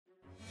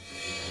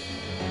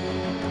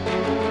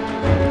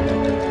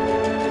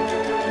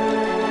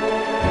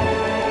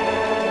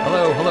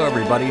Hello,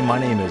 everybody. My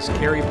name is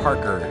Kerry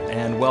Parker,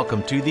 and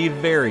welcome to the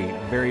very,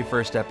 very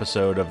first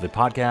episode of the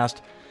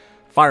podcast,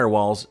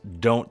 Firewalls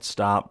Don't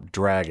Stop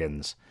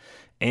Dragons.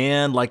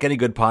 And like any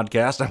good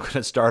podcast, I'm going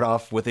to start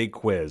off with a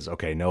quiz.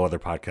 Okay, no other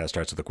podcast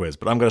starts with a quiz,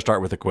 but I'm going to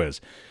start with a quiz.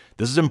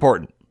 This is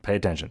important. Pay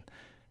attention.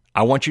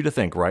 I want you to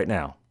think right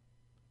now,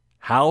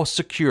 how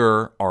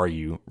secure are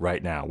you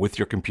right now with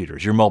your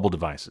computers, your mobile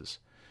devices?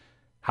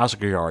 How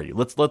secure are you?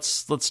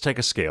 Let's take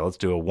a scale. Let's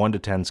do a 1 to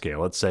 10 scale.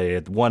 Let's say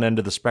at one end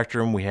of the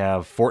spectrum we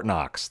have Fort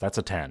Knox. That's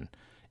a 10.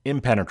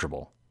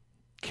 Impenetrable.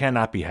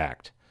 Cannot be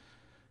hacked.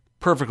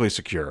 Perfectly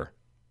secure.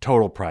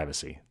 Total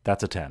privacy.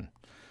 That's a 10.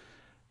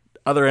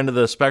 Other end of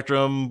the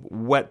spectrum,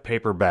 wet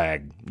paper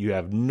bag. You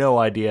have no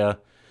idea.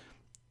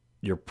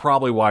 You're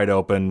probably wide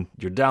open.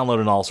 You're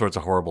downloading all sorts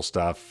of horrible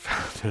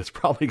stuff. It's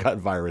probably got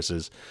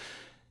viruses.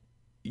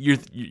 You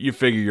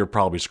figure you're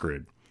probably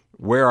screwed.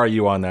 Where are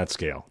you on that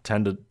scale?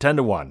 10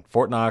 to 1.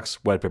 Fort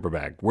Knox, wet paper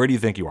bag. Where do you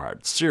think you are?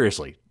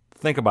 Seriously,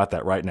 think about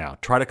that right now.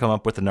 Try to come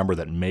up with a number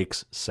that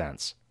makes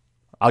sense.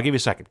 I'll give you a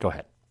second. Go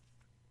ahead.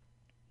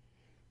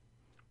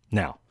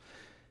 Now,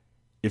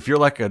 if you're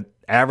like an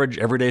average,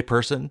 everyday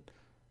person,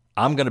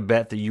 I'm going to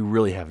bet that you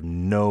really have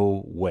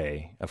no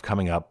way of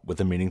coming up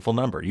with a meaningful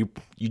number. You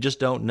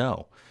just don't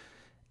know.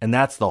 And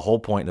that's the whole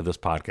point of this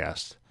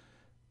podcast.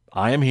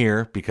 I am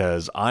here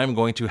because I'm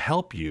going to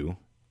help you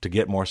to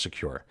get more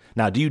secure.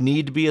 Now, do you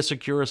need to be as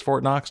secure as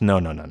Fort Knox? No.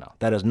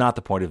 That is not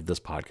the point of this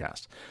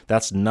podcast.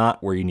 That's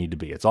not where you need to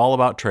be. It's all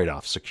about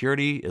trade-offs.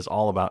 Security is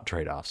all about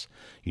trade-offs.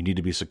 You need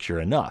to be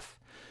secure enough.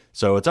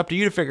 So it's up to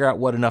you to figure out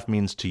what enough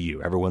means to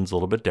you. Everyone's a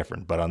little bit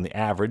different, but on the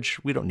average,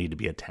 we don't need to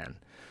be a 10.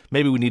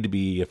 Maybe we need to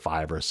be a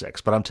 5 or a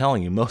 6, but I'm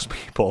telling you, most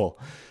people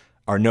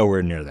are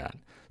nowhere near that.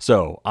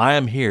 So I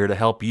am here to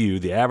help you,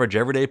 the average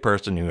everyday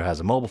person who has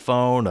a mobile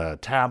phone, a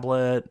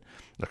tablet,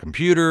 a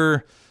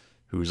computer,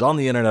 who's on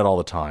the internet all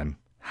the time,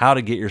 how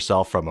to get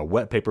yourself from a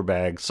wet paper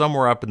bag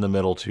somewhere up in the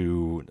middle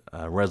to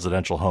a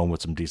residential home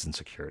with some decent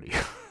security.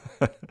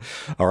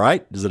 All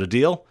right, is it a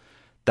deal?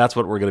 That's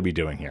what we're going to be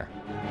doing here.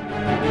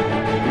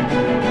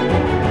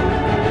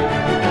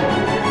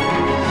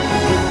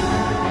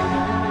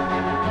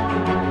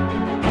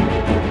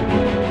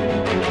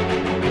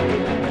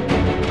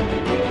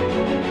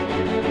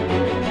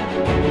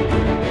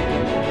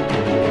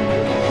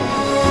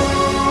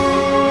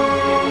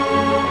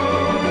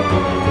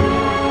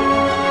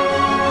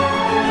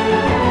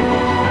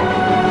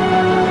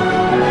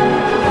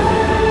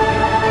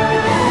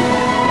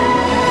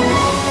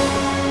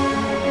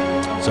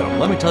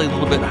 Let me tell you a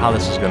little bit how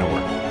this is going to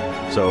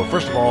work. So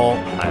first of all,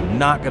 I'm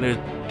not going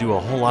to do a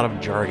whole lot of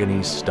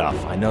jargony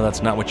stuff. I know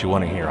that's not what you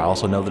want to hear. I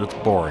also know that it's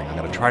boring. I'm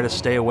going to try to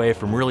stay away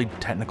from really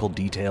technical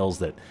details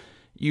that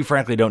you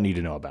frankly don't need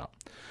to know about.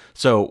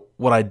 So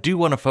what I do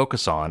want to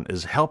focus on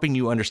is helping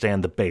you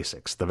understand the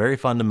basics, the very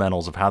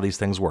fundamentals of how these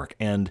things work.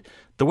 And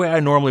the way I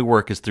normally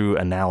work is through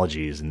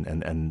analogies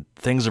and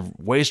things of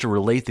ways to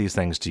relate these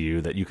things to you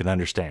that you can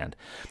understand.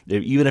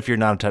 Even if you're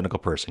not a technical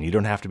person, you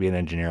don't have to be an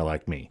engineer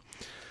like me.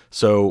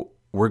 So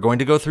we're going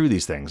to go through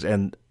these things,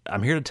 and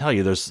I'm here to tell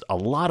you there's a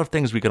lot of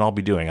things we can all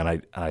be doing,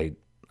 and I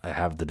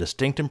have the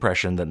distinct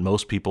impression that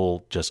most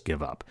people just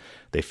give up.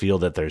 They feel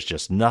that there's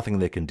just nothing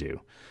they can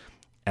do.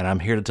 And I'm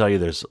here to tell you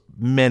there's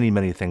many,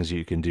 many things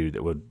you can do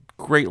that would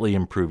greatly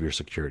improve your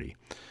security.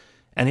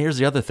 And here's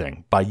the other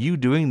thing. By you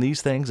doing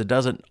these things, it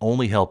doesn't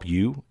only help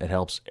you, it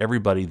helps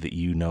everybody that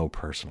you know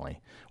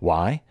personally.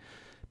 Why?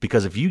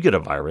 Because if you get a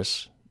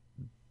virus,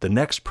 the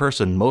next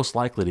person most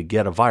likely to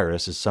get a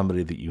virus is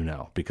somebody that you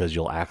know, because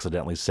you'll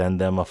accidentally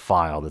send them a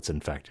file that's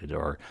infected,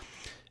 or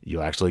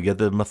you'll actually get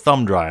them a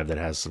thumb drive that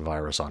has a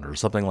virus on it, or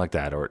something like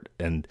that.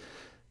 And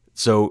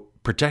so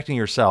protecting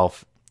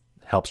yourself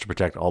helps to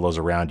protect all those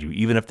around you,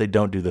 even if they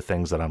don't do the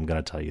things that I'm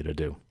going to tell you to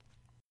do.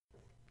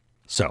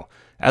 So,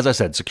 as I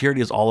said,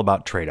 security is all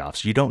about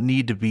trade-offs. You don't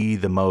need to be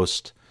the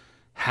most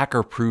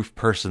hacker-proof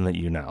person that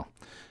you know.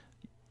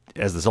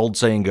 As this old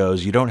saying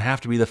goes, you don't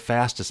have to be the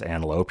fastest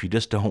antelope, you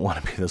just don't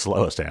want to be the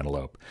slowest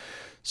antelope.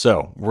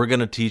 So, we're going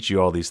to teach you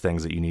all these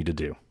things that you need to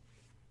do.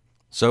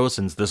 So,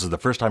 since this is the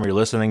first time you're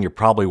listening, you're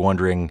probably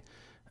wondering,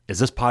 is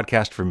this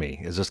podcast for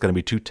me? Is this going to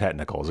be too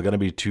technical? Is it going to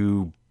be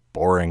too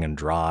boring and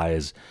dry?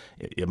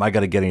 Am I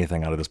going to get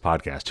anything out of this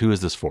podcast? Who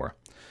is this for?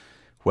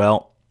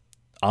 Well,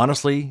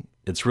 honestly,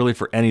 it's really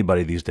for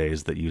anybody these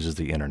days that uses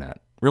the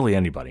internet. Really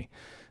anybody.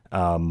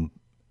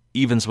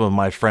 Even some of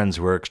my friends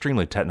who are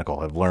extremely technical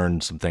have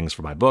learned some things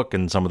from my book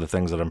and some of the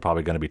things that I'm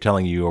probably going to be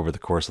telling you over the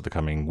course of the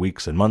coming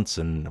weeks and months,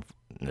 and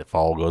if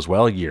all goes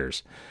well,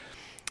 years.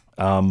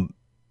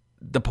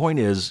 The point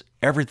is,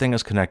 everything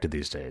is connected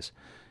these days.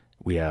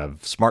 We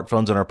have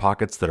smartphones in our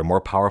pockets that are more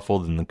powerful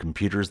than the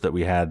computers that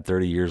we had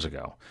 30 years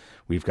ago.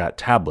 We've got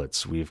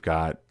tablets, we've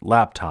got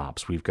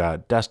laptops, we've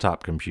got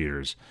desktop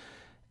computers.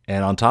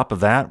 And on top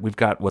of that, we've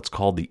got what's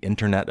called the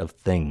Internet of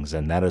Things,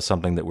 and that is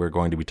something that we're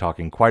going to be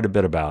talking quite a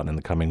bit about in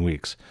the coming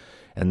weeks.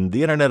 And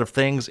the Internet of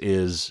Things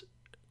is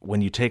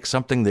when you take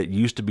something that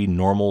used to be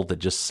normal that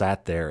just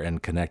sat there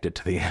and connect it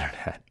to the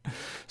internet.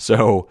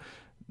 So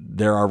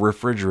There are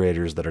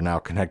refrigerators that are now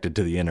connected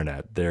to the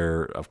internet.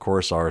 There, of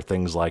course, are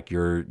things like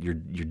your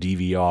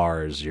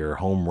DVRs, your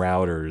home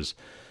routers.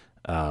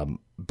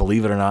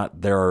 Believe it or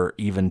not, there are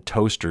even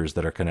toasters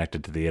that are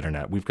connected to the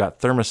internet. We've got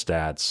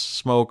thermostats,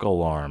 smoke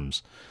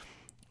alarms,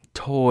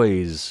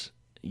 toys,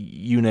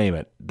 you name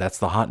it. That's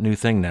the hot new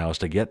thing now, is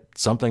to get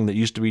something that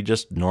used to be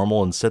just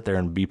normal and sit there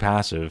and be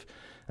passive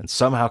and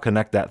somehow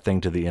connect that thing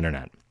to the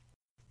internet.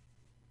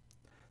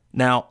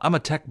 Now, I'm a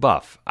tech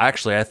buff.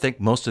 Actually, I think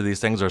most of these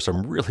things are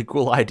some really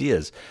cool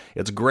ideas.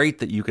 It's great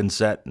that you can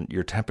set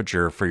your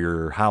temperature for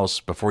your house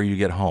before you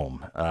get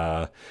home,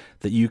 that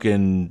you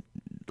can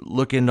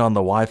look in on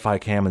the Wi-Fi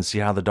cam and see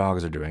how the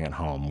dogs are doing at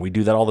home. We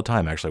do that all the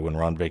time, actually, when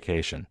we're on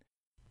vacation.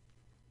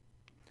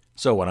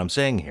 So what I'm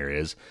saying here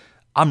is,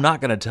 I'm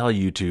not going to tell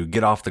you to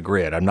get off the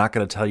grid. I'm not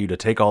going to tell you to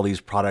take all these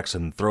products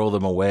and throw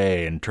them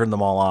away and turn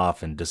them all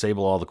off and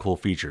disable all the cool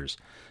features.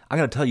 I'm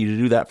going to tell you to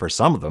do that for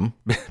some of them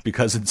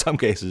because in some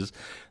cases,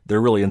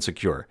 they're really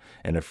insecure.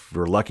 And if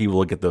we're lucky,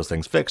 we'll get those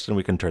things fixed and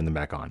we can turn them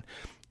back on.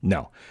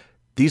 No,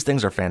 these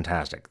things are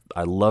fantastic.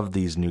 I love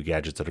these new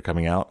gadgets that are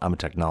coming out. I'm a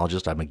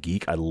technologist. I'm a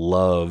geek. I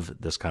love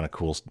this kind of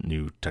cool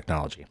new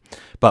technology.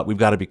 But we've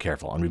got to be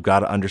careful and we've got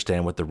to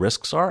understand what the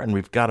risks are and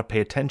we've got to pay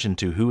attention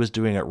to who is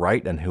doing it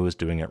right and who is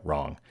doing it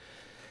wrong.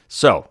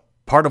 So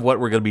part of what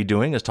we're going to be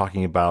doing is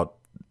talking about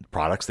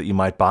products that you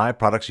might buy,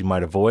 products you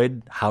might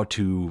avoid, how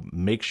to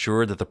make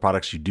sure that the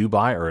products you do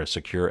buy are as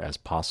secure as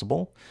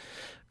possible.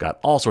 Got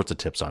all sorts of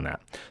tips on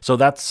that. So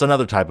that's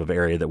another type of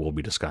area that we'll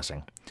be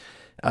discussing.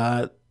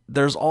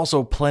 There's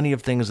also plenty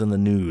of things in the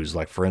news,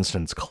 like, for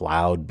instance,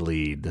 Cloud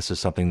Bleed. This is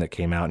something that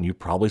came out, and you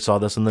probably saw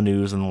this in the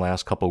news in the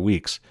last couple of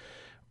weeks.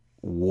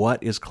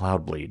 What is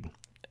Cloud Bleed?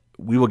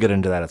 We will get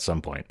into that at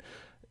some point.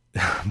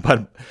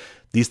 But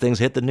these things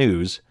hit the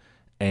news,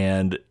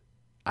 and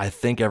I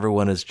think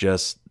everyone is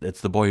just,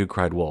 it's the boy who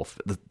cried wolf.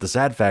 The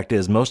sad fact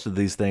is most of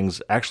these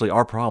things actually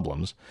are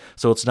problems.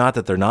 So it's not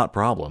that they're not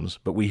problems,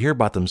 but we hear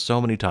about them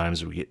so many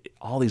times. We get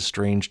all these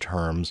strange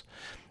terms,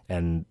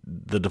 and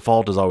the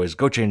default is always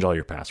go change all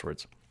your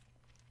passwords.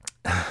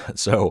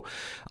 So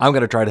I'm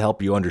going to try to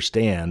help you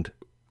understand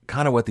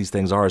kind of what these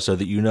things are so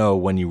that you know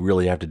when you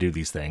really have to do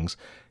these things.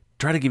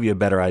 Try to give you a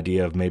better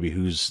idea of maybe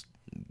who's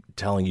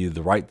telling you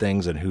the right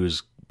things and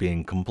who's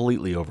being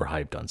completely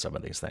overhyped on some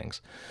of these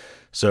things.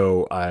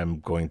 So I'm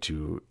going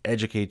to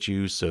educate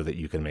you so that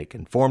you can make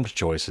informed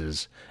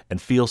choices and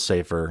feel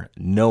safer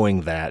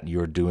knowing that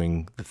you're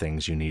doing the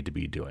things you need to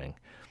be doing.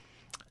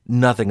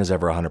 Nothing is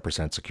ever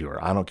 100% secure.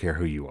 I don't care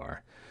who you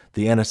are.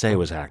 The NSA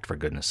was hacked, for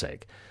goodness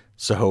sake.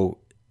 So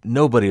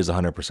nobody is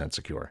 100%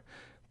 secure.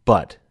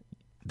 But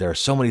there are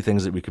so many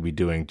things that we could be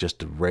doing just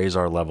to raise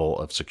our level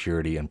of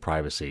security and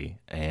privacy,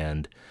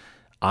 and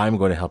I'm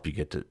going to help you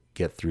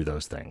get through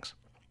those things.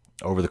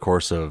 Over the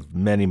course of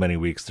many, many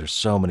weeks, there's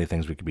so many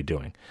things we could be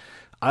doing.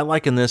 I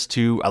like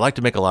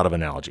to make a lot of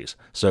analogies.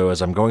 So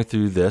as I'm going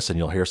through this, and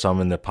you'll hear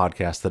some in the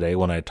podcast today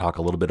when I talk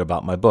a little bit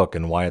about my book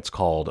and why it's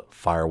called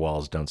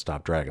Firewalls Don't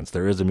Stop Dragons.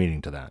 There is a meaning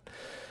to that.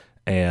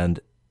 And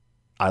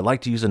I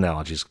like to use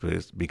analogies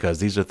because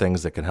these are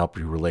things that can help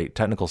you relate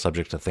technical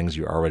subjects to things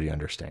you already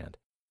understand.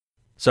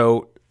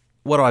 So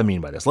what do I mean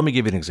by this? Let me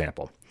give you an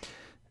example.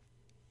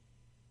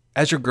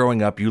 As you're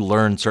growing up, you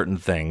learn certain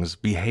things,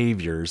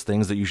 behaviors,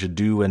 things that you should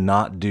do and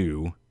not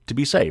do to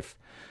be safe.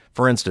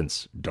 For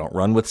instance, don't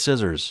run with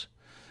scissors,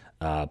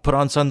 put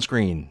on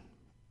sunscreen,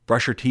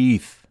 brush your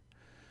teeth,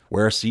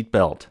 wear a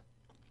seatbelt.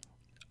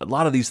 A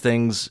lot of these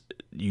things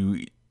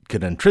you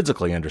can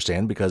intrinsically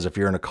understand because if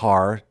you're in a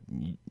car,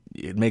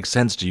 it makes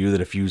sense to you that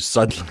if you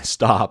suddenly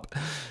stop,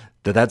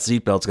 that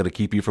seatbelt's going to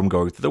keep you from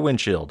going through the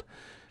windshield.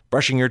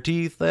 Brushing your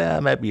teeth,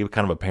 might be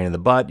kind of a pain in the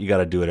butt. You got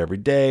to do it every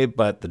day,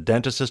 but the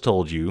dentist has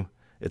told you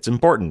it's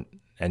important.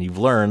 And you've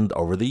learned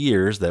over the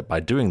years that by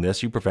doing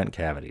this, you prevent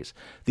cavities.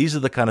 These are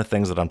the kind of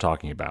things that I'm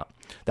talking about.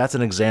 That's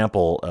an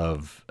example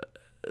of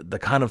the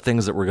kind of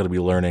things that we're going to be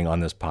learning on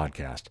this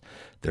podcast.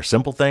 They're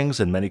simple things.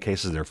 In many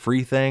cases, they're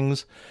free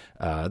things.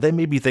 They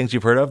may be things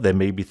you've heard of. They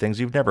may be things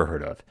you've never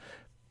heard of.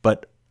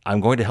 But I'm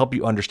going to help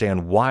you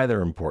understand why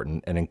they're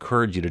important and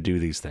encourage you to do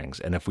these things.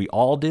 And if we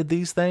all did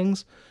these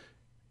things,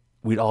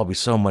 we'd all be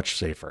so much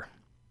safer.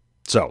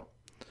 So,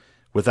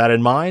 with that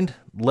in mind,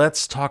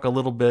 let's talk a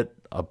little bit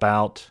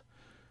about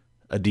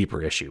a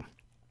deeper issue.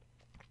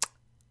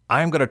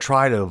 I'm going to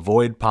try to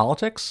avoid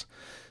politics.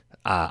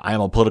 I am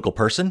a political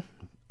person,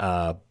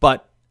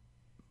 but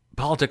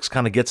politics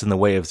kind of gets in the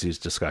way of these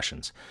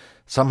discussions.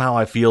 Somehow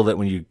I feel that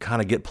when you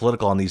kind of get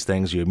political on these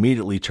things, you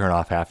immediately turn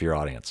off half your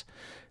audience.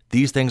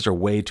 These things are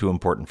way too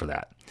important for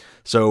that.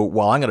 So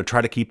while I'm going to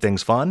try to keep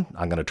things fun,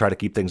 I'm going to try to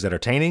keep things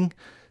entertaining,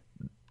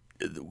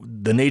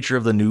 the nature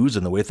of the news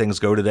and the way things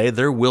go today,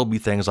 there will be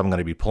things I'm going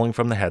to be pulling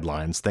from the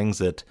headlines, things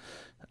that,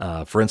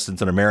 for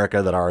instance, in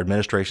America, that our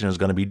administration is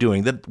going to be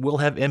doing that will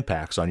have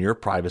impacts on your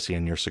privacy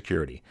and your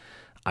security.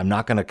 I'm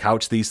not going to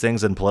couch these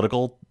things in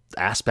political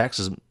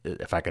aspects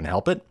if I can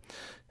help it,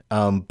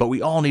 but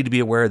we all need to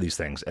be aware of these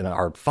things. And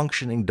our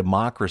functioning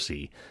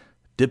democracy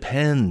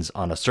depends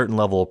on a certain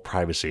level of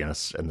privacy and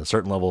a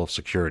certain level of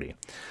security.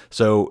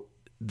 So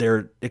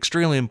they're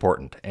extremely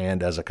important.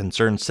 And as a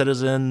concerned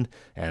citizen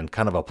and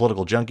kind of a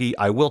political junkie,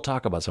 I will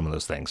talk about some of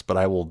those things, but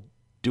I will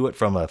do it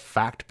from a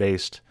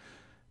fact-based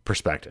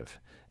perspective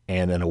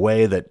and in a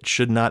way that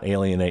should not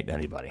alienate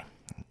anybody.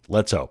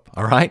 Let's hope.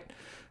 All right?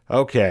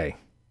 Okay.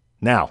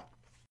 Now,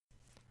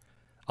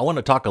 I want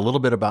to talk a little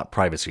bit about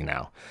privacy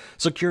now.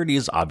 Security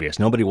is obvious.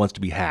 Nobody wants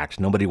to be hacked.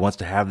 Nobody wants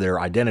to have their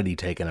identity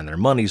taken and their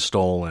money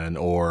stolen,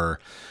 or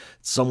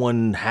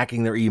someone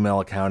hacking their email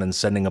account and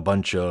sending a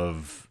bunch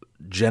of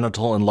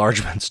genital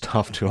enlargement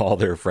stuff to all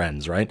their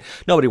friends, right?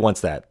 Nobody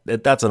wants that.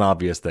 That's an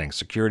obvious thing.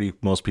 Security,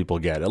 most people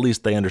get. At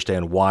least they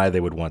understand why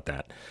they would want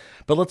that.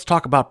 But let's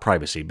talk about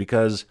privacy,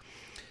 because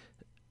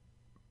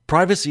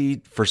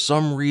privacy, for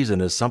some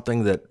reason, is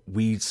something that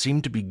we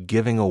seem to be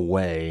giving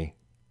away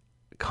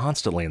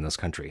constantly in this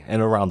country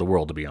and around the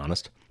world, to be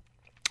honest.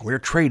 We're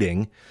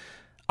trading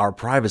our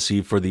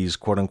privacy for these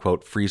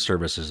quote-unquote free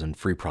services and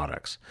free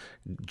products,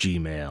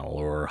 Gmail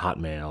or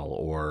Hotmail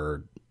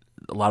or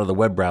a lot of the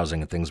web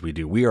browsing and things we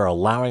do. We are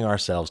allowing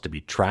ourselves to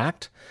be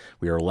tracked.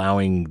 We are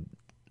allowing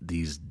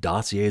these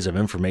dossiers of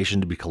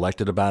information to be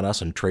collected about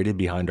us and traded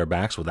behind our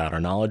backs without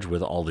our knowledge,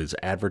 with all these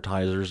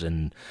advertisers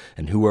and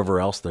whoever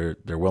else they're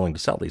willing to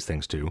sell these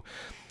things to.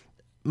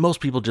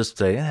 Most people just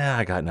say,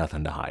 I got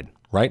nothing to hide,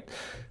 right?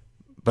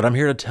 But I'm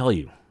here to tell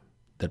you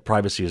that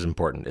privacy is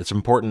important. It's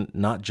important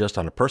not just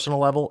on a personal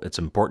level, it's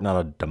important on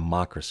a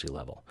democracy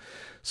level.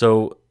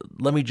 So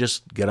let me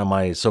just get on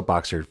my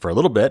soapbox here for a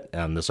little bit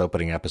on this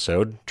opening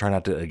episode. Try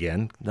not to,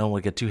 again, don't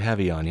want to get too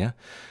heavy on you.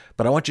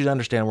 But I want you to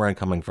understand where I'm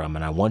coming from,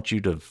 and I want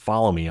you to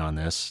follow me on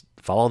this,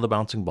 follow the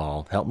bouncing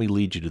ball, help me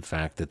lead you to the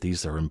fact that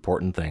these are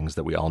important things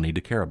that we all need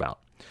to care about.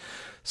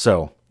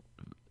 So,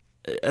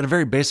 at a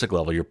very basic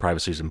level, your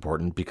privacy is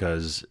important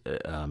because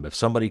if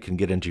somebody can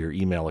get into your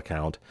email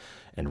account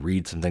and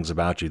read some things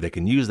about you, they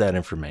can use that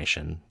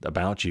information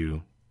about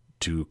you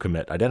to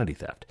commit identity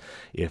theft.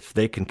 If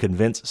they can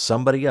convince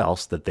somebody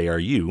else that they are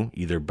you,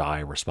 either by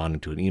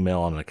responding to an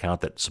email on an account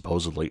that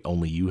supposedly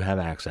only you have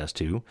access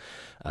to,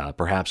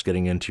 perhaps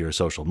getting into your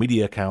social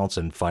media accounts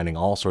and finding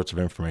all sorts of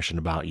information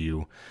about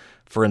you.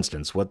 For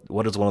instance,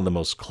 what is one of the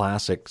most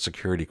classic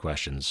security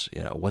questions?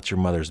 What's your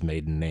mother's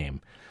maiden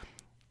name?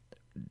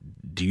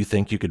 Do you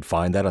think you could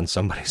find that on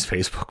somebody's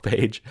Facebook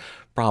page?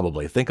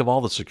 Probably. Think of all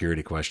the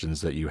security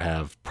questions that you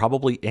have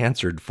probably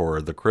answered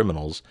for the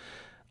criminals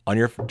on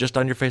your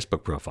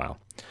Facebook profile.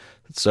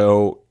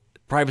 So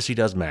privacy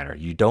does matter.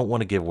 You don't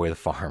want to give away the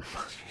farm,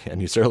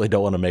 and you certainly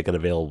don't want to make it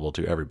available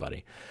to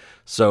everybody.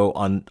 So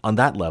on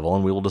that level,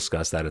 and we will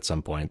discuss that at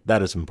some point,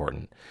 that is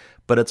important.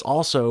 But it's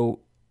also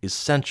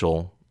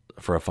essential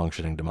for a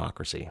functioning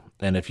democracy.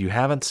 And if you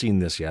haven't seen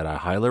this yet, I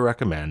highly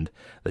recommend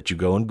that you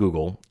go and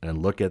Google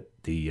and look at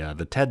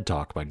the TED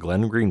Talk by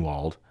Glenn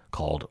Greenwald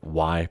called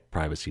Why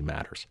Privacy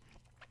Matters.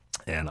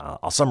 And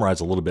I'll summarize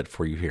a little bit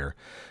for you here,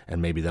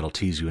 and maybe that'll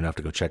tease you enough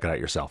to go check it out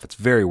yourself. It's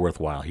very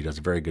worthwhile. He does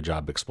a very good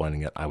job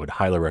explaining it. I would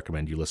highly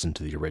recommend you listen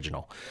to the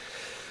original.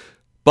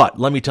 But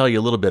let me tell you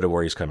a little bit of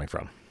where he's coming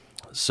from.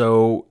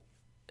 So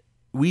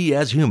we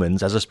as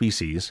humans, as a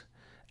species,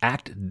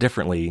 act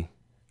differently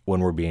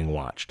when we're being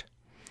watched.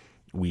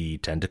 We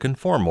tend to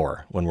conform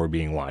more when we're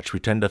being watched. We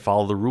tend to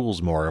follow the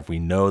rules more if we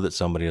know that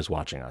somebody is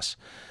watching us.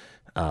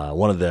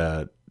 One of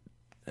the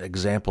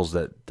examples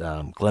that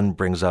Glenn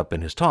brings up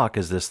in his talk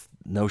is this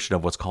notion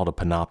of what's called a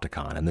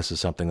panopticon, and this is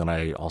something that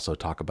I also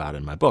talk about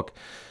in my book.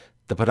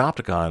 The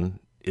panopticon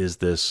is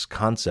this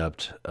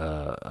concept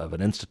of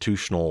an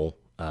institutional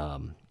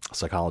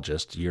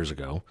psychologist years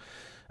ago,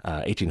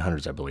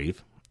 1800s, I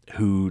believe,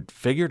 who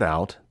figured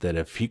out that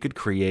if he could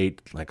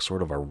create like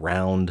sort of a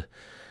round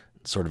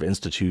sort of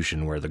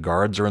institution where the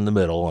guards are in the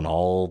middle and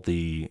all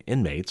the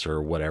inmates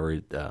or whatever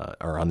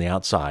are on the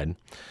outside,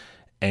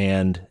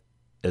 and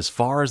as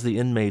far as the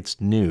inmates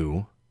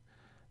knew,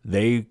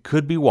 they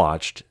could be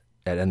watched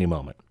at any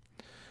moment.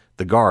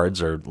 The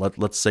guards are,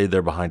 let's say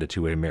they're behind a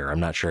two-way mirror. I'm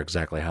not sure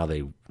exactly how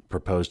they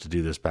proposed to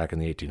do this back in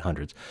the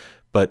 1800s,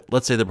 but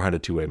let's say they're behind a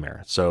two-way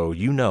mirror. So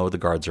the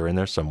guards are in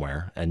there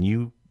somewhere, and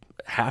you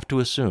have to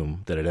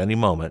assume that at any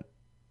moment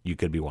you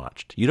could be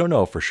watched. You don't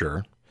know for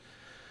sure,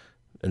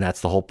 and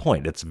that's the whole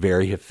point. It's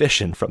very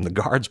efficient from the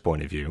guards'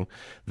 point of view.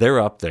 They're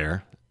up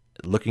there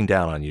looking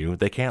down on you.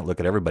 They can't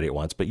look at everybody at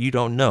once, but you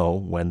don't know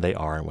when they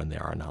are and when they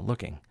are not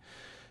looking.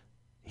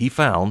 He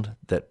found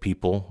that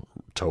people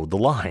towed the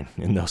line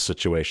in those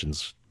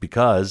situations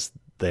because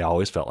they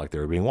always felt like they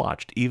were being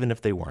watched, even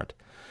if they weren't.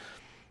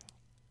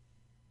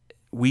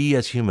 We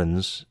as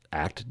humans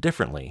act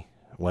differently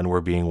when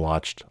we're being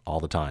watched all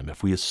the time.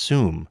 If we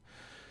assume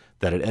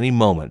that at any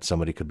moment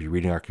somebody could be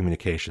reading our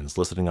communications,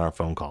 listening to our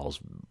phone calls,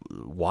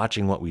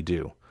 watching what we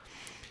do.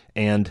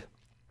 And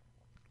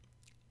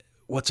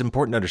what's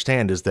important to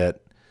understand is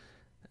that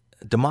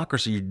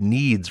democracy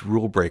needs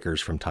rule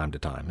breakers from time to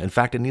time. In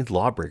fact, it needs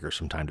lawbreakers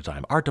from time to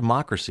time. Our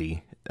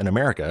democracy in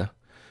America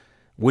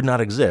would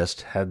not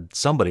exist had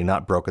somebody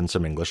not broken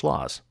some English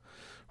laws,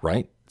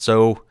 right?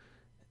 So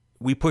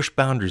we push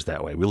boundaries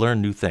that way. We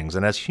learn new things.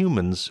 And as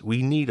humans,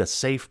 we need a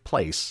safe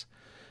place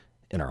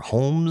in our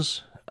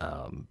homes,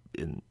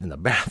 in the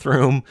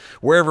bathroom,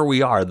 wherever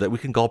we are that we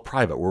can call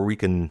private, where we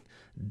can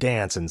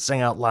dance and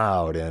sing out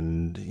loud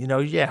and,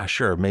 yeah,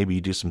 sure, maybe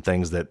do some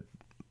things that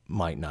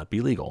might not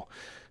be legal.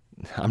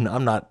 I'm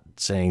not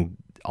saying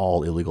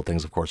all illegal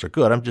things, of course, are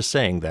good. I'm just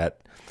saying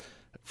that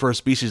for a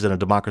species and a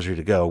democracy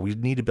to go, we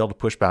need to be able to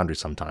push boundaries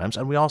sometimes,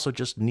 and we also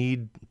just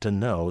need to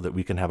know that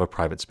we can have a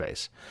private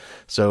space.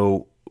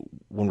 So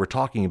when we're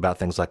talking about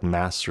things like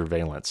mass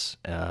surveillance,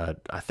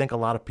 I think a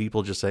lot of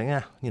people just say,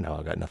 I've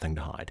got nothing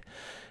to hide.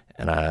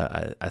 And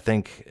I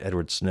think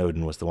Edward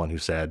Snowden was the one who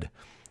said,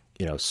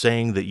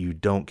 saying that you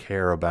don't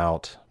care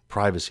about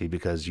privacy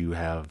because you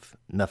have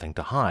nothing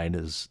to hide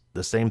is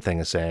the same thing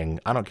as saying,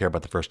 I don't care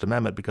about the First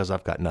Amendment because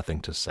I've got nothing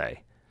to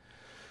say.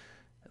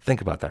 Think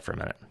about that for a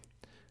minute.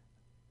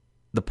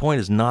 The point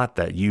is not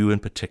that you in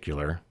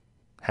particular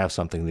have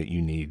something that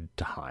you need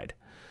to hide.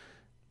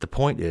 The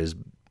point is,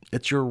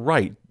 it's your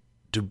right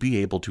to be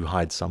able to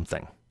hide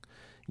something.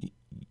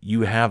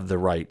 You have the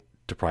right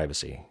to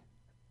privacy.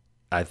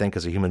 I think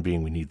as a human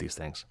being, we need these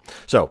things.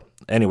 So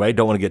anyway,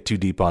 don't want to get too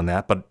deep on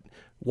that, but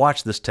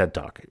watch this TED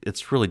Talk.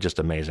 It's really just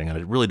amazing, and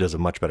it really does a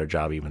much better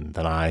job even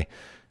than I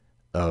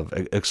of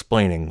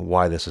explaining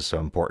why this is so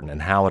important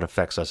and how it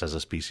affects us as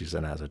a species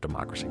and as a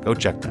democracy. Go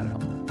check that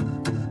out.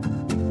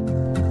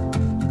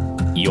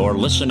 You're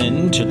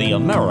listening to the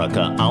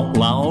America Out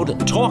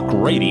Loud Talk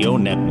Radio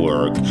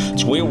Network.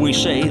 It's where we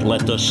say,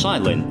 let the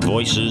silent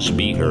voices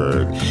be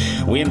heard.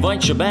 We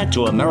invite you back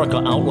to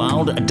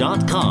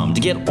AmericaOutloud.com to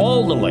get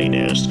all the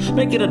latest.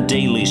 Make it a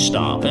daily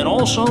stop, and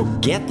also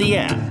get the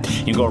app.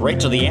 You go right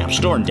to the App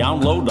Store and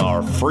download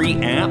our free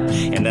app,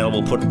 and then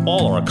we'll put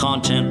all our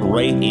content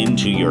right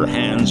into your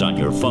hands on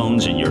your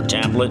phones and your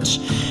tablets.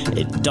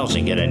 It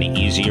doesn't get any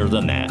easier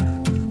than that.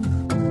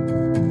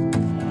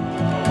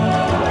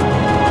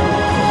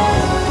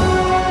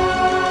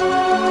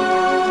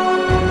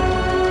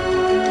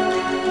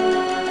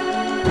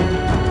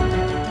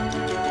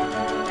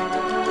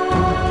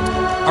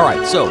 All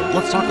right, so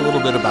let's talk a little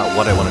bit about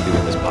what I want to do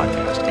in this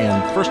podcast.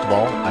 And first of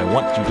all, I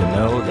want you to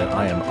know that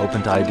I am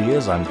open to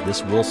ideas.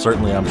 This will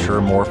certainly, I'm sure,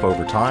 morph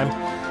over time.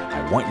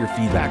 I want your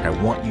feedback. I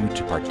want you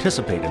to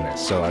participate in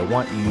this. So I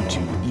want you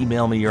to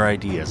email me your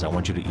ideas. I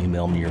want you to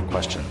email me your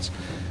questions.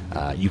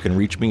 You can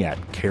reach me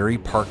at Carey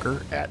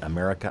Parker at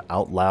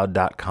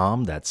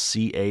AmericaOutloud.com. That's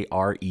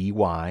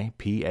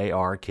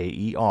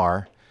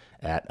CareyParker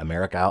at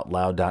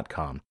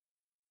AmericaOutloud.com.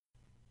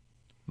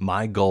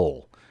 My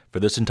goal for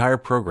this entire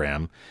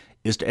program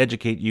is to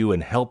educate you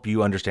and help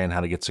you understand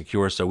how to get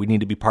secure, so we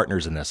need to be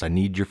partners in this. I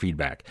need your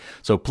feedback.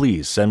 So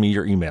please send me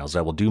your emails.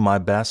 I will do my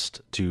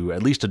best to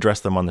at least address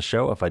them on the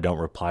show if I don't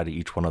reply to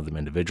each one of them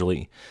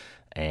individually.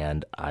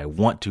 And I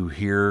want to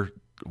hear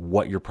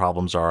what your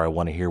problems are. I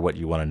want to hear what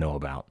you want to know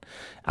about.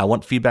 I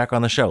want feedback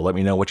on the show. Let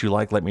me know what you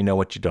like. Let me know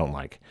what you don't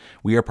like.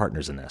 We are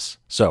partners in this.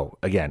 So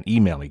again,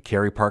 email me,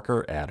 Carey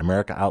Parker at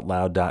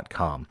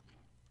AmericaOutloud.com.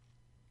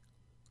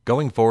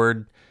 Going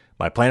forward,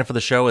 my plan for the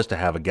show is to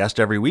have a guest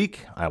every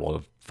week. I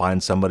will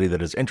find somebody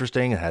that is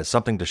interesting and has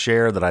something to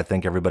share that I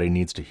think everybody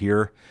needs to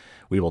hear.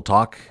 We will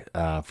talk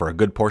for a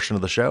good portion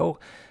of the show.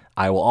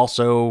 I will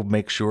also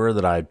make sure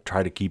that I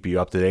try to keep you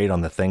up to date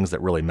on the things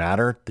that really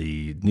matter,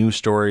 the news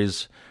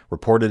stories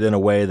reported in a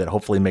way that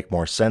hopefully make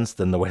more sense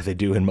than the way they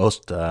do in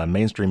most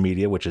mainstream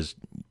media, which is,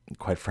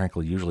 quite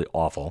frankly, usually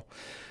awful.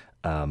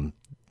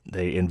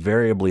 They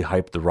invariably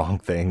hype the wrong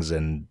things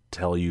and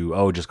tell you,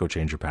 oh, just go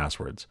change your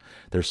passwords.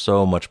 There's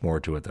so much more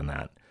to it than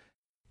that.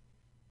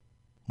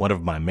 One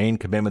of my main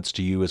commitments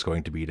to you is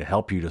going to be to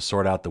help you to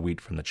sort out the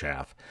wheat from the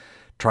chaff.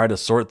 Try to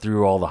sort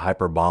through all the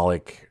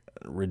hyperbolic,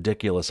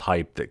 ridiculous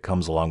hype that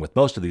comes along with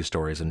most of these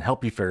stories and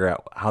help you figure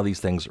out how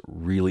these things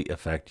really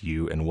affect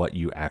you and what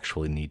you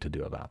actually need to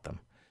do about them.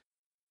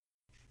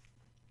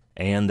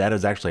 And that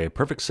is actually a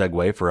perfect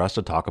segue for us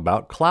to talk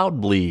about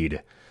Cloudbleed.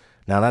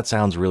 Now, that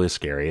sounds really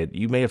scary.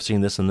 You may have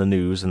seen this in the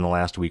news in the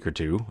last week or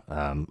two.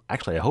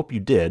 Actually, I hope you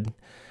did.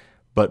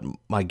 But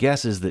my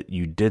guess is that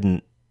you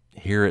didn't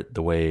hear it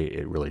the way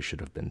it really should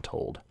have been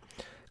told.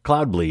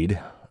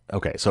 Cloudbleed.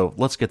 Okay, so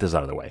let's get this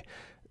out of the way.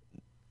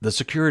 The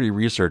security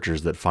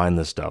researchers that find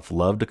this stuff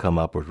love to come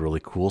up with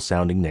really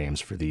cool-sounding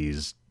names for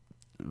these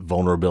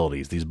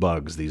vulnerabilities, these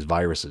bugs, these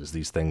viruses,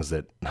 these things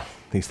that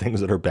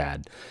are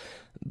bad.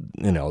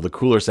 The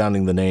cooler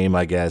sounding the name,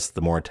 I guess,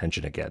 the more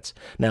attention it gets.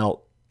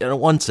 Now, in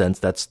one sense,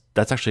 that's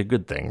actually a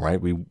good thing, right?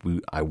 We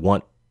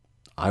want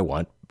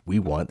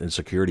as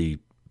security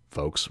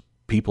folks,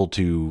 people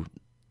to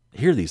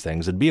hear these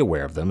things and be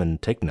aware of them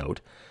and take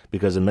note,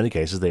 because in many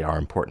cases they are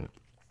important.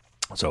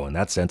 So in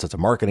that sense, it's a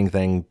marketing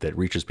thing that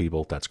reaches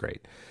people. That's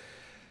great.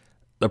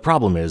 The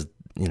problem is,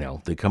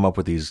 they come up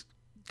with these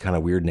kind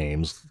of weird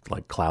names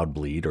like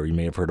Cloudbleed, or you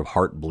may have heard of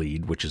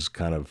Heartbleed, which is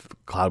kind of,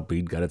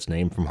 Cloudbleed got its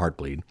name from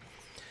Heartbleed.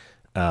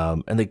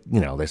 And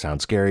they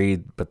sound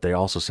scary, but they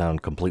also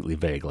sound completely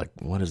vague. Like,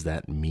 what does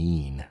that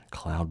mean?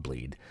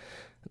 Cloudbleed.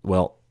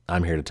 Well,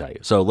 I'm here to tell you.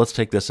 So let's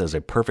take this as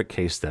a perfect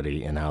case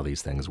study in how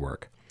these things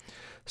work.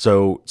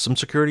 So some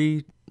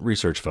security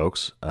research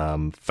folks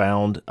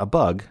found a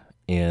bug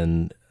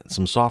in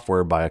some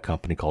software by a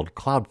company called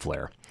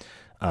Cloudflare.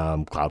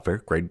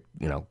 Cloudflare,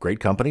 great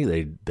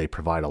company. They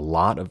provide a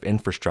lot of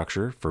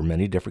infrastructure for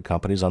many different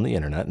companies on the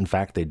internet. In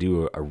fact, they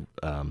do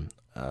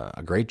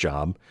a great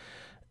job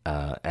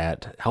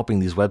at helping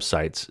these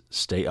websites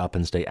stay up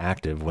and stay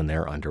active when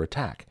they're under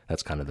attack.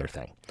 That's kind of their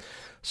thing.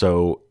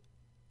 So,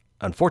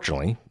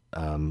 unfortunately,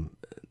 so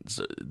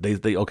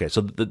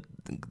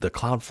the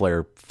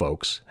Cloudflare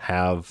folks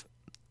have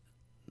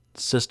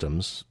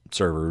systems,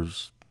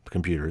 servers,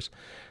 computers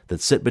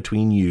that sit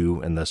between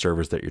you and the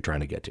servers that you're trying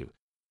to get to.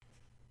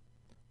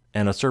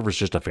 And a server is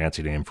just a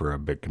fancy name for a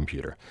big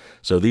computer.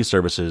 So these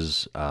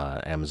services,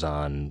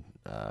 Amazon,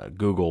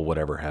 Google,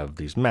 whatever, have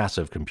these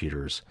massive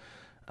computers.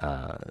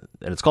 And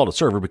it's called a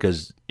server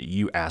because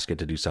you ask it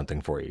to do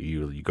something for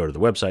you. You go to the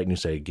website and you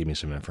say, give me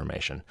some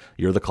information.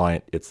 You're the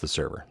client, it's the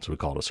server. So we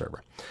call it a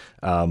server.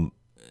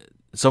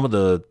 Some of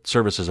the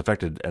services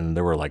affected, and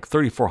there were like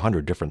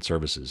 3,400 different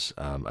services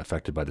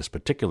affected by this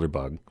particular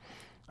bug,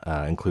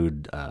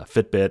 include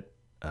Fitbit,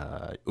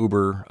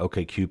 Uber,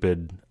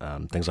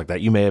 OkCupid, things like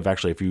that. You may have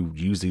actually, if you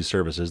use these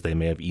services, they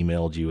may have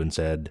emailed you and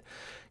said,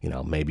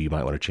 maybe you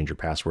might want to change your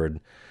password.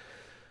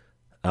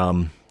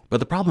 But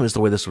the problem is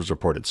the way this was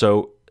reported.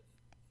 So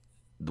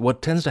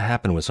what tends to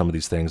happen with some of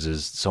these things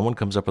is someone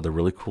comes up with a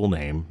really cool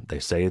name. They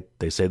say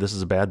this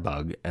is a bad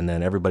bug, and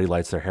then everybody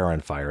lights their hair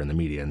on fire in the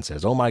media and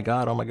says, "Oh my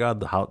God,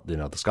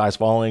 the sky's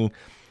falling.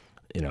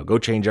 Go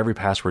change every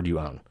password you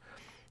own."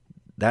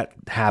 That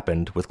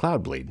happened with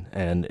Cloudbleed,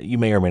 and you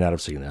may or may not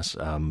have seen this,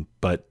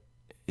 but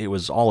it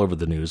was all over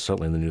the news,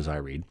 certainly in the news I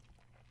read,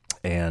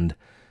 and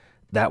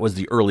that was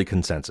the early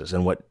consensus.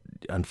 And what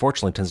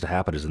unfortunately tends to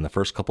happen is in the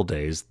first couple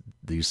days,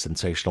 these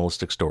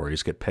sensationalistic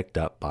stories get picked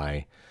up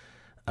by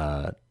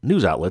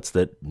news outlets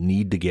that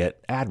need to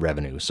get ad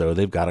revenue. So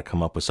they've got to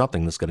come up with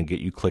something that's going to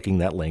get you clicking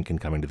that link and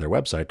coming to their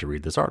website to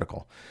read this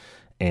article.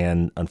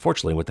 And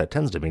unfortunately, what that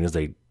tends to mean is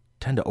they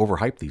tend to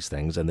overhype these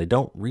things, and they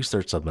don't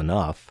research them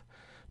enough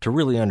to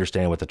really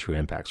understand what the true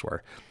impacts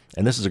were.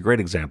 And this is a great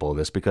example of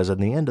this because at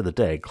the end of the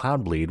day,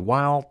 Cloudbleed,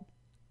 while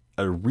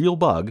a real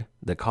bug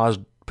that caused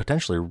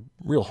potentially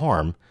real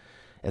harm,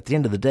 at the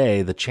end of the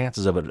day, the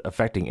chances of it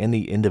affecting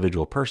any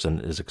individual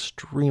person is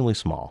extremely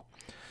small.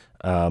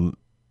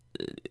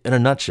 In a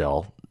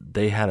nutshell,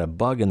 they had a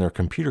bug in their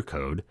computer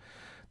code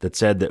that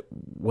said that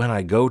when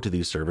I go to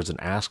these servers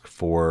and ask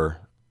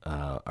for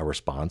a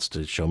response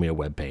to show me a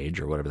web page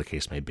or whatever the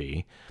case may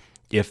be,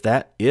 if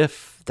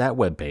that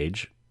web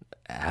page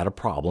had a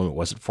problem, it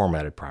wasn't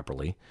formatted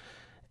properly,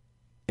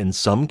 in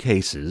some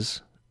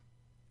cases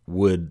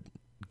would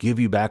give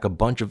you back a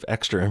bunch of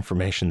extra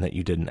information that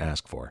you didn't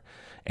ask for.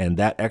 And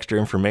that extra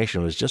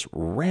information was just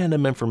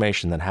random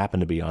information that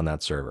happened to be on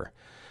that server.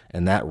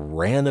 And that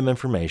random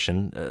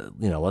information,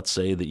 let's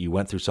say that you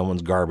went through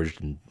someone's garbage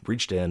and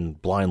reached in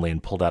blindly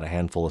and pulled out a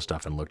handful of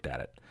stuff and looked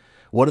at it.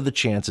 What are the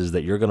chances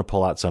that you're going to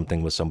pull out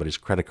something with somebody's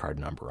credit card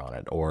number on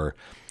it, or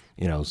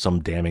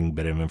some damning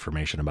bit of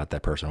information about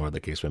that person, or whatever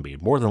the case may be?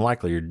 More than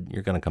likely,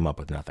 you're going to come up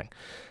with nothing.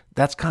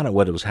 That's kind of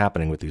what was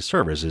happening with these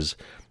servers. Is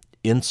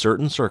in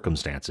certain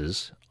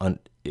circumstances,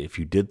 if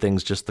you did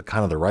things just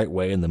the right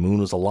way and the moon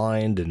was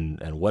aligned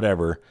and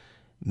whatever,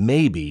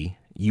 maybe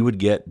you would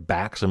get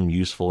back some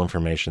useful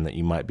information that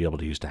you might be able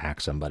to use to hack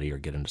somebody or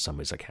get into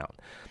somebody's account.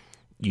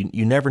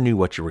 You never knew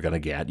what you were going to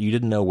get. You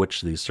didn't know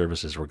which of these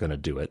services were going to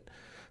do it.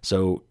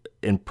 So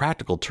in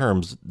practical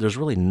terms, there's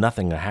really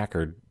nothing a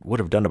hacker would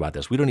have done about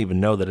this. We don't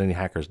even know that any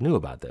hackers knew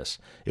about this.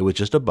 It was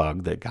just a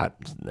bug that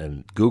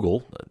and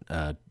Google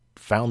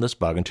found this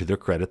bug, and to their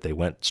credit, they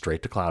went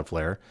straight to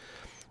Cloudflare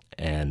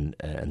and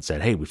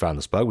said, "Hey, we found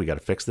this bug. We got to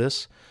fix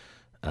this."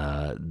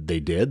 They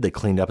did. They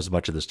cleaned up as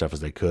much of this stuff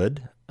as they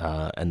could,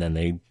 and then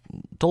they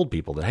told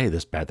people that, hey,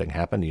 this bad thing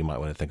happened. You might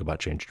want to think about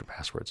changing your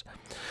passwords.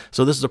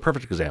 So this is a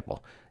perfect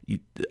example.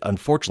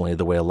 Unfortunately,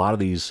 the way a lot of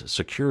these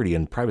security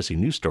and privacy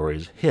news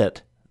stories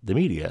hit the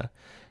media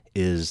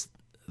is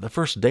the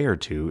first day or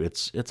two,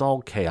 it's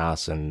all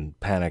chaos and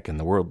panic and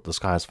the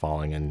sky's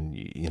falling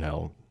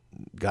and,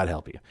 God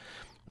help you.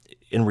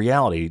 In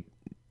reality,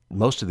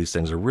 most of these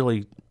things are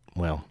really,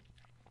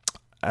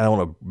 I don't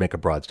want to make a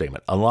broad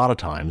statement. A lot of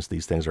times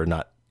these things are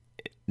not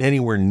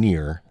anywhere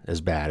near as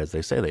bad as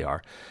they say they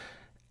are.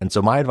 And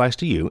so my advice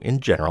to you in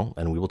general,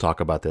 and we will talk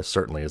about this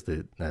certainly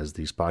as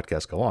these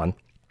podcasts go on,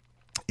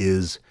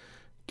 is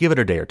give it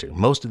a day or two.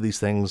 Most of these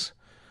things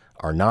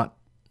are not,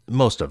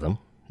 most of them,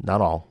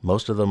 not all,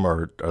 most of them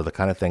are the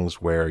kind of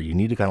things where you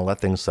need to kind of let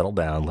things settle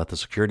down, let the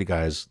security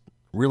guys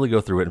really go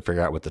through it and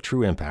figure out what the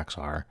true impacts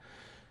are,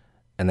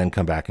 and then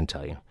come back and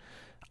tell you.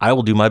 I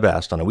will do my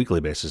best on a weekly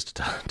basis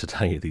to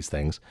tell you these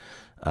things.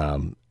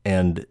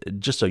 And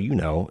just so you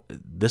know,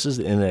 this is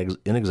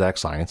inexact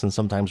science, and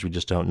sometimes we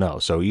just don't know.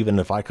 So even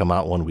if I come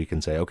out one week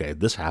and say, okay,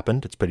 this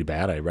happened, it's pretty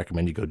bad, I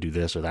recommend you go do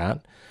this or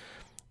that.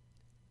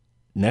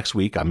 Next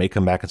week, I may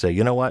come back and say,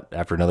 you know what,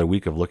 after another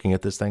week of looking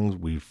at this thing,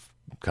 we've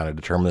kind of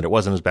determined that it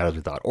wasn't as bad as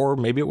we thought, or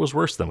maybe it was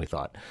worse than we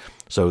thought.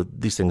 So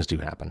these things do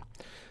happen.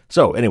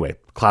 So anyway,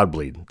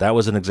 Cloudbleed, that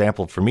was an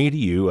example for me to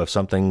you of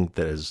something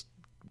that is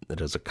It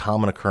is a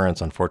common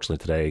occurrence, unfortunately,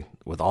 today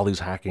with all these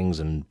hackings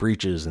and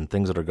breaches and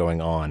things that are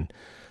going on.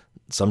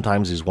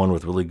 Sometimes these one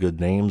with really good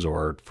names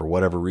or for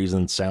whatever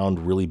reason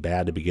sound really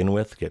bad to begin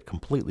with, get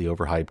completely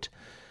overhyped.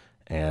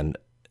 And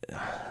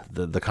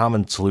the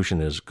common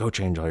solution is go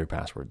change all your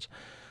passwords.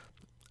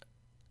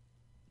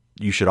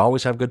 You should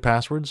always have good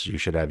passwords. You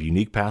should have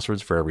unique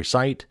passwords for every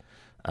site.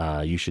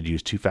 You should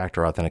use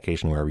two-factor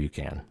authentication wherever you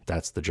can.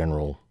 That's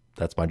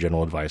my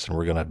general advice.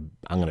 And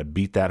I'm gonna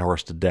beat that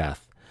horse to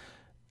death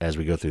as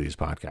we go through these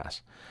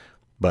podcasts.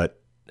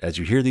 But as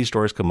you hear these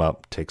stories come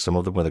up, take some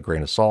of them with a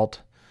grain of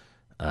salt.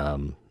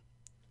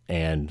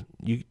 And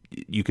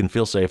you can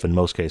feel safe in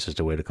most cases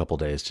to wait a couple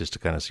days just to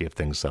kind of see if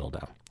things settle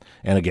down.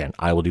 And again,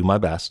 I will do my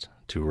best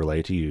to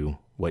relay to you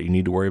what you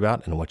need to worry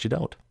about and what you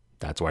don't.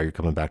 That's why you're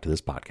coming back to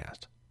this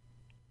podcast.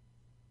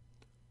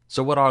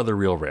 So what are the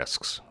real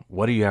risks?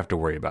 What do you have to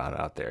worry about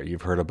out there?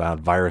 You've heard about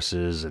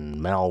viruses and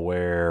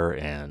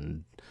malware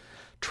and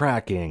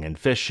tracking and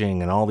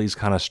phishing and all these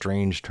kind of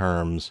strange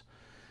terms.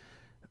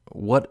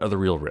 What are the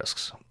real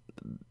risks?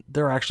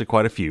 There are actually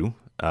quite a few.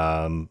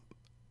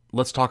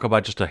 Let's talk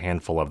about just a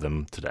handful of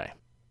them today.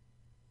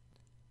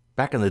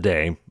 Back in the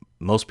day,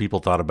 most people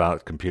thought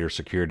about computer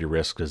security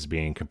risks as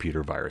being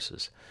computer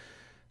viruses.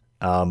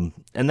 And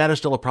that is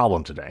still a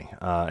problem today.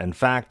 In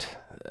fact,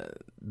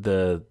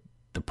 the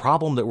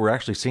problem that we're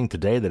actually seeing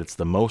today that it's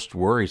the most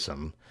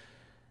worrisome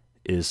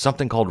is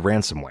something called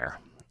ransomware.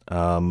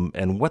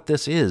 And what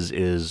this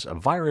is a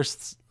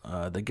virus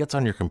that gets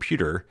on your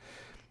computer,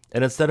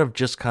 and instead of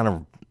just kind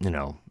of,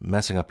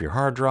 messing up your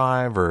hard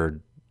drive or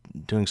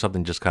doing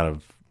something just kind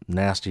of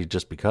nasty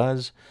just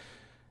because,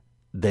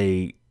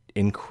 they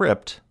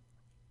encrypt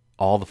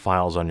all the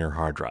files on your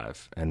hard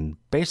drive and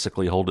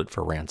basically hold it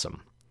for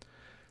ransom.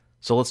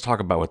 So let's talk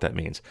about what that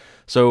means.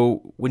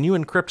 So when you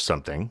encrypt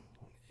something,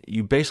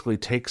 you basically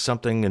take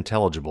something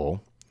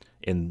intelligible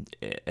in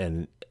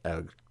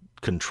a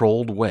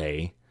controlled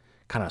way,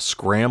 kind of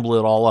scramble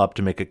it all up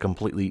to make it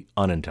completely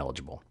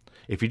unintelligible.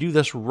 If you do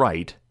this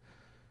right,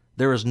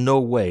 there is no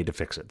way to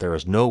fix it. There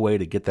is no way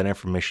to get that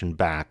information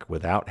back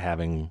without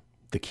having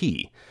the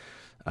key.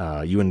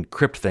 You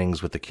encrypt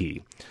things with the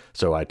key.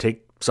 So I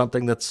take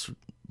something that's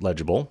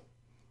legible,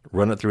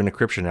 run it through an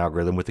encryption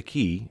algorithm with the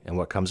key, and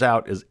what comes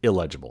out is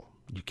illegible.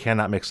 You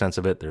cannot make sense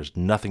of it. There's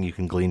nothing you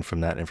can glean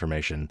from that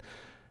information.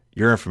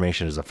 Your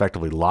information is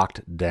effectively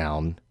locked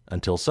down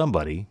until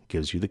somebody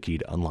gives you the key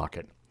to unlock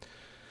it.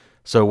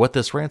 So what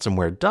this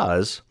ransomware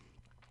does,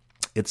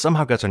 it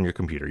somehow gets on your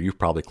computer. You've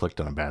probably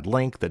clicked on a bad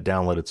link that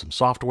downloaded some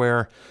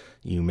software.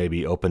 You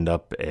maybe opened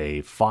up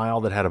a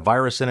file that had a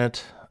virus in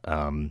it.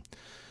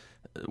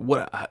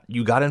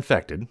 You got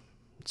infected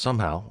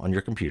somehow on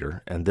your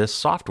computer, and this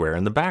software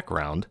in the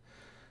background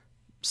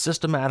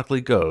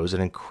systematically goes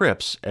and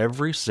encrypts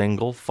every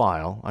single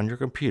file on your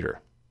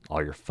computer.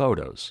 All your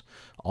photos,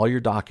 all your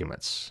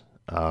documents,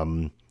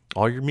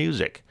 all your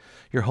music,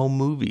 your home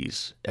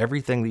movies,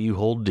 everything that you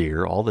hold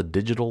dear, all the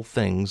digital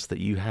things that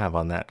you have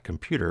on that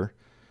computer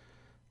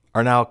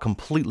are now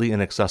completely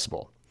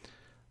inaccessible.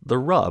 The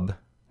rub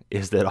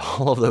is that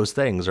all of those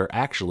things are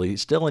actually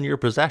still in your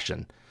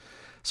possession.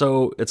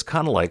 So it's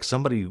kind of like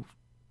somebody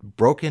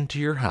broke into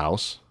your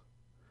house,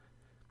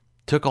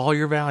 took all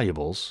your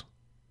valuables,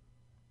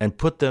 and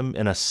put them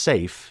in a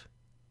safe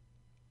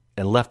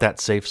and left that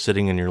safe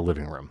sitting in your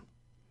living room.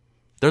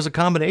 There's a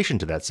combination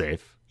to that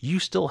safe. You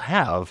still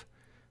have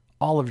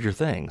all of your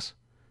things.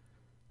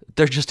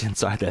 They're just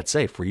inside that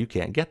safe where you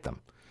can't get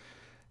them.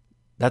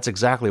 That's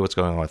exactly what's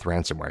going on with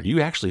ransomware.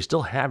 You actually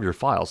still have your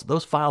files.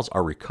 Those files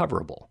are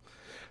recoverable.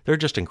 They're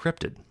just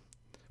encrypted,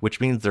 which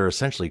means they're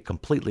essentially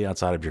completely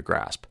outside of your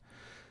grasp.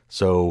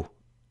 So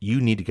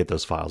you need to get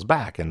those files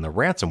back, and the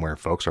ransomware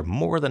folks are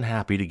more than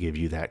happy to give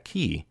you that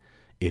key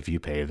if you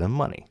pay them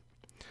money.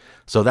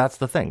 So that's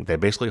the thing. They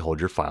basically hold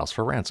your files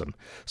for ransom.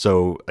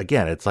 So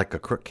again, it's like a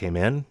crook came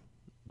in,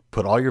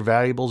 put all your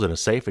valuables in a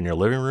safe in your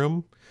living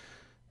room,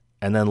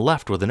 and then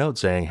left with a note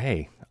saying,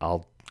 hey,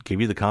 I'll give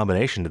you the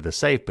combination to the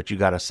safe, but you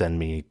got to send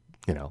me,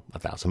 $1,000,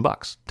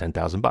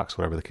 $10,000,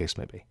 whatever the case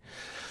may be.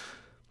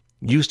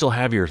 You still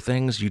have your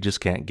things, you just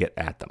can't get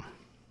at them.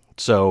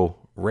 So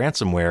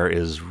ransomware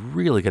is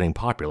really getting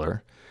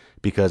popular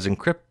because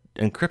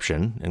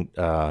encryption,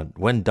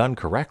 when done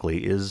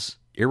correctly, is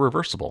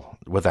irreversible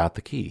without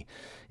the key.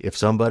 If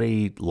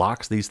somebody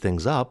locks these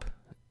things up,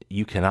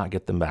 you cannot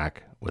get them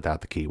back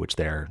without the key, which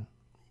they're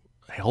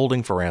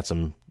holding for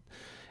ransom.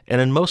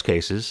 And in most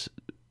cases,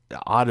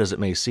 odd as it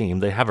may seem,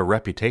 they have a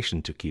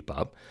reputation to keep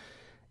up.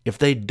 If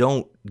they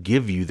don't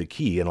give you the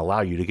key and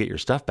allow you to get your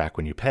stuff back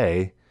when you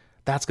pay,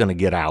 that's going to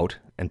get out,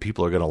 and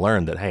people are going to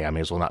learn that, hey, I may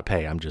as well not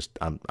pay.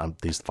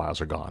 These files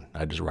are gone.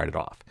 I just write it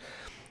off.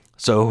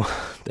 So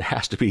there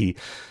has to be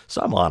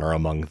some honor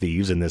among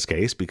thieves in this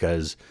case,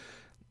 because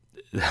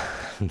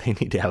they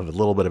need to have a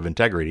little bit of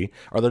integrity,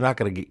 or they're not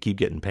going to keep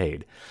getting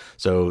paid.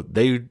 So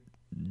they,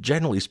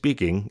 generally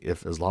speaking,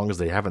 as long as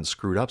they haven't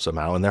screwed up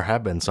somehow, and there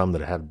have been some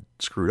that have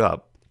screwed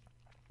up,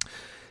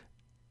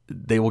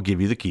 they will give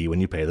you the key when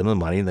you pay them the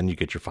money, and then you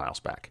get your files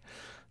back.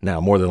 Now,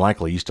 more than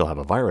likely, you still have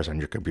a virus on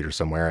your computer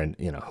somewhere, and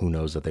who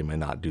knows that they may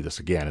not do this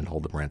again and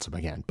hold them ransom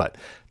again. But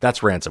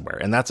that's ransomware,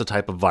 and that's a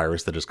type of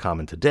virus that is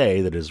common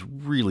today that is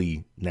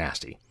really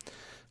nasty.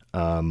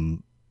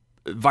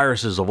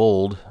 Viruses of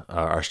old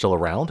are still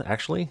around,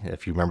 actually.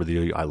 If you remember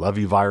the I Love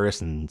You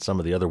virus and some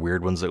of the other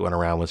weird ones that went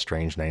around with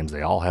strange names,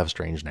 they all have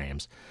strange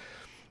names.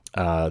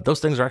 Those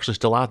things are actually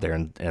still out there,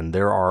 and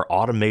there are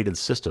automated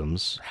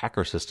systems,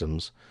 hacker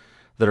systems,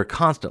 that are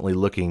constantly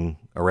looking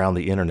around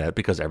the internet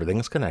because everything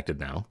is connected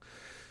now,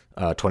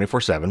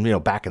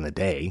 24/7. Back in the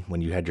day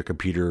when you had your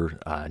computer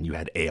and you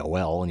had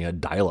AOL and you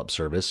had dial-up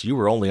service, you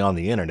were only on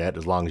the internet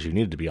as long as you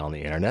needed to be on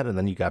the internet, and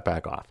then you got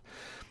back off.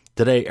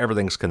 Today,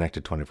 everything's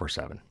connected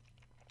 24/7.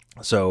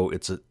 So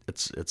it's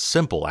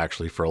simple,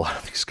 actually, for a lot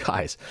of these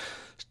guys,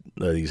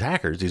 these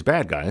hackers, these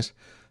bad guys,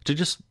 to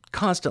just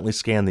constantly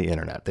scan the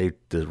internet. They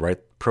write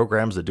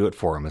programs that do it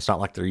for them. It's not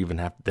like they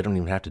don't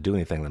even have to do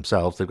anything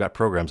themselves. They've got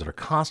programs that are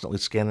constantly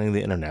scanning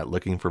the internet,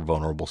 looking for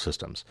vulnerable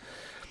systems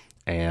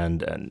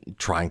and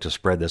trying to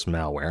spread this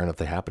malware. And if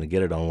they happen to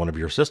get it on one of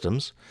your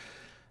systems,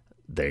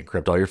 they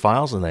encrypt all your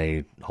files and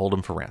they hold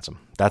them for ransom.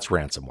 That's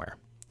ransomware.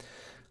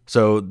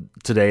 So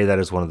today, that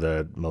is one of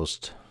the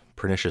most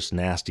pernicious,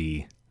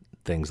 nasty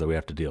things that we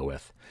have to deal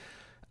with.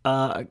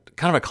 Kind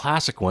of a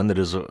classic one that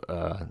is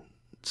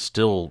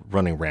still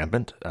running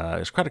rampant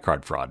is credit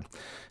card fraud.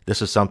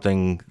 This is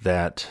something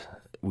that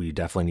we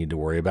definitely need to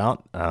worry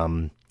about,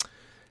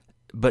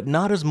 but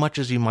not as much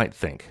as you might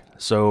think.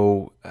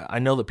 So I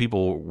know that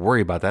people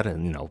worry about that,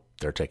 and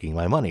they're taking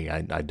my money.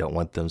 I don't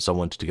want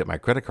someone to get my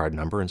credit card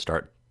number and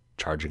start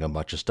charging a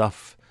bunch of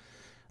stuff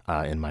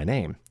in my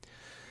name.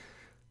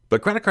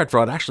 But credit card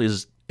fraud actually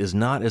is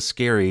not as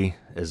scary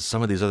as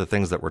some of these other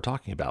things that we're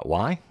talking about.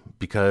 Why?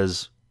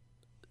 Because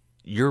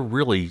you're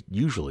really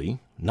usually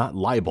not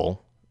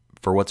liable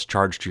for what's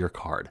charged to your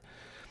card.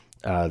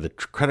 The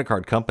credit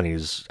card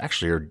companies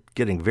actually are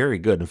getting very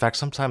good. In fact,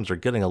 sometimes they're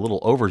getting a little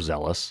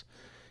overzealous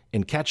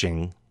in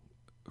catching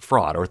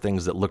fraud or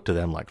things that look to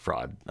them like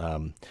fraud.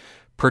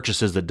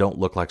 Purchases that don't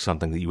look like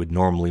something that you would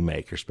normally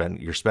make.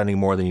 You're spending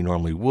more than you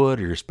normally would,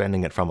 or you're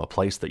spending it from a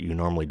place that you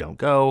normally don't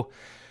go.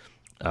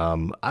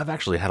 I've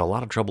actually had a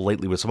lot of trouble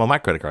lately with some of my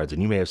credit cards,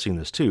 and you may have seen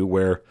this too,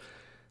 where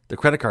the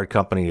credit card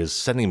company is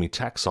sending me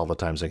texts all the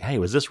time saying, "Hey,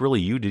 was this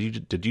really you?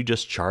 Did you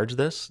just charge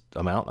this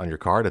amount on your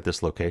card at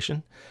this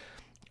location?"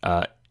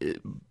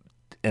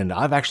 And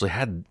I've actually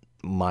had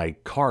my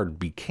card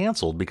be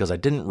canceled because I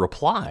didn't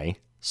reply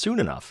soon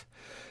enough.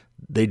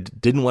 They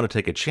didn't want to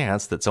take a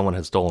chance that someone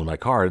had stolen my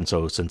card, and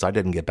so since I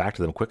didn't get back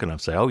to them quick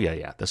enough, say, "Oh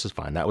yeah, this is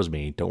fine. That was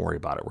me. Don't worry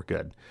about it. We're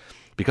good."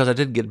 Because I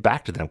didn't get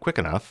back to them quick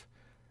enough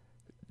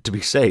to be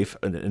safe,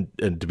 and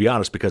to be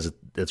honest, because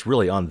it's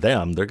really on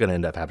them, they're going to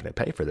end up having to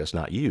pay for this,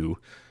 not you.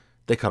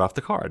 They cut off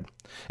the card.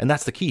 And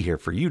that's the key here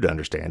for you to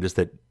understand, is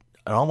that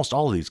in almost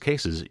all of these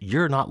cases,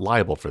 you're not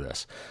liable for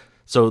this.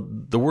 So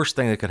the worst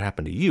thing that could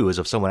happen to you is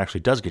if someone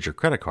actually does get your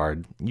credit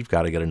card, you've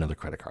got to get another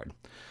credit card.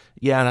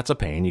 Yeah, that's a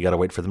pain. You got to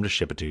wait for them to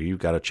ship it to you. You've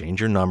got to change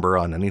your number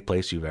on any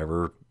place you've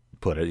ever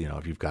put it.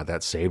 If you've got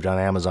that saved on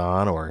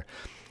Amazon or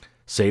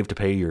saved to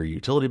pay your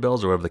utility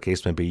bills or whatever the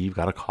case may be, you've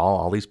got to call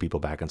all these people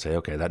back and say,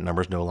 "Okay, that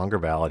number's no longer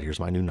valid. Here's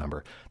my new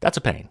number." That's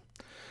a pain.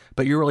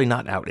 But you're really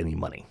not out any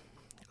money.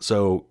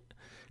 So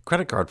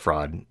credit card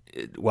fraud,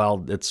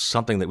 while it's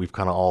something that we've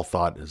kind of all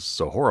thought is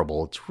so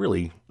horrible, it's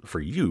really, for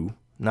you,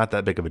 not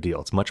that big of a deal.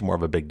 It's much more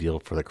of a big deal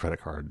for the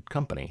credit card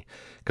company,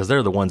 because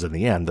they're the ones in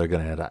the end, they're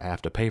going to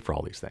have to pay for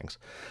all these things.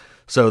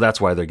 So that's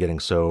why they're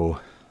getting so,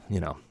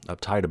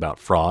 uptight about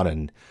fraud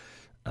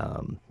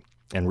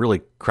and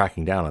really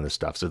cracking down on this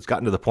stuff. So it's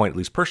gotten to the point, at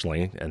least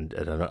personally, and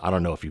I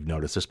don't know if you've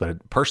noticed this,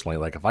 but personally,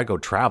 like if I go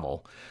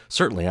travel,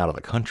 certainly out of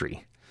the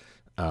country,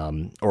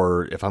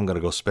 or if I'm going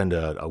to go spend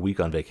a week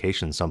on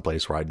vacation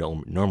someplace where I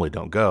normally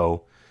don't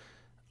go,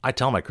 I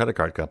tell my credit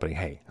card company,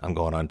 "Hey, I'm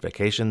going on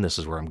vacation. This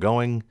is where I'm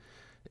going.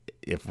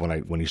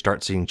 When you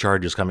start seeing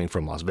charges coming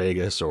from Las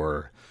Vegas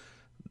or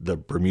the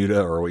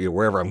Bermuda or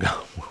wherever I'm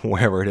going,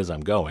 wherever it is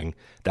I'm going,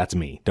 that's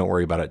me. Don't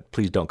worry about it.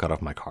 Please don't cut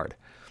off my card."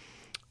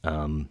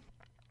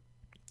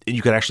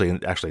 You can actually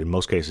in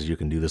most cases, you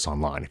can do this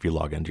online. If you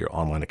log into your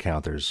online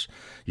account,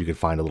 you can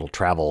find a little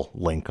travel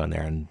link on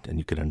there, and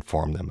you can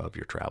inform them of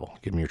your travel,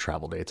 give them your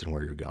travel dates and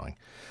where you're going.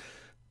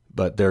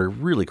 But they're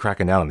really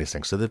cracking down on these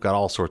things. So they've got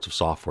all sorts of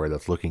software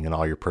that's looking at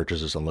all your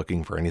purchases and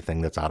looking for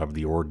anything that's out of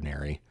the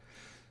ordinary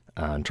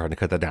and trying to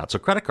cut that down. So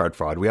credit card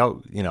fraud,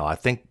 I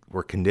think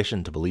we're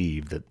conditioned to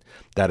believe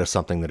that is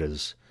something that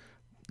is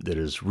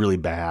really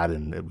bad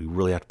and that we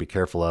really have to be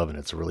careful of, and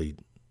it's a really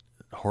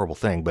horrible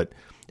thing. But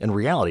in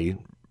reality,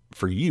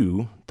 for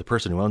you, the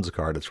person who owns the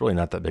card, it's really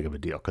not that big of a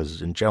deal,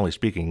 because generally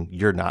speaking,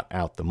 you're not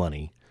out the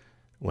money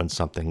when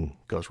something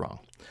goes wrong.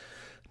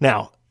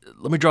 Now,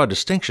 let me draw a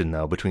distinction,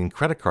 though, between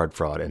credit card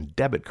fraud and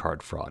debit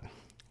card fraud.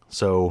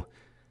 So,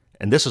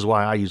 and this is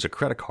why I use a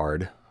credit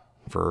card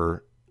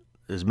for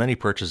as many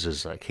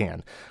purchases as I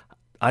can.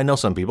 I know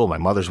some people, my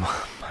mother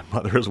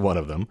is one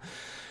of them,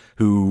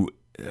 who,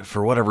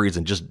 for whatever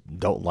reason, just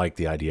don't like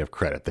the idea of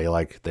credit. They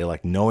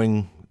like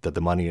knowing that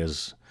the money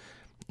is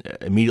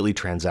immediately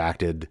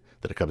transacted,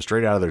 that it comes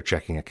straight out of their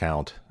checking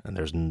account, and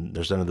there's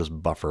none of this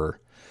buffer,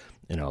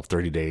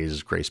 30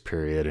 days grace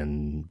period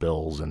and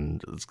bills,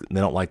 and they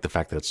don't like the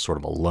fact that it's sort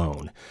of a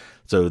loan.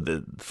 So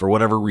for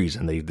whatever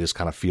reason, they just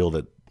kind of feel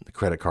that the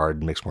credit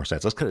card makes more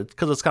sense. That's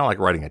because it's kind of like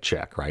writing a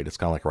check, right? It's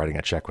kind of like writing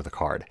a check with a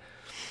card.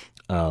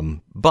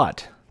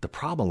 But the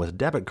problem with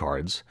debit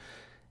cards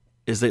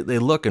is that they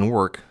look and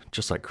work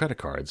just like credit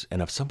cards.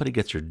 And if somebody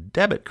gets your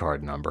debit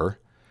card number,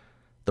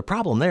 the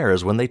problem there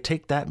is when they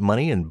take that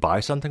money and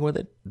buy something with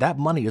it, that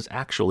money is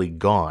actually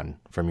gone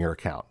from your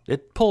account.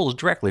 It pulls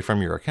directly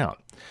from your account.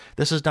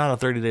 This is not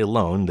a 30-day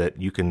loan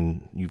that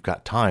you've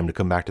got time to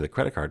come back to the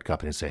credit card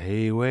company and say,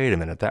 hey, wait a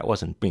minute, that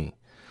wasn't me.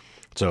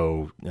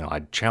 So,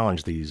 I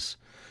challenge these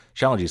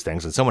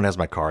things, and someone has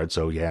my card,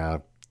 so yeah,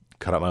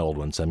 cut out my old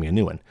one, send me a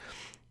new one.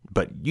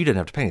 But you didn't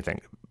have to pay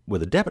anything.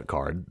 With a debit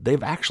card,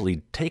 they've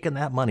actually taken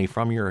that money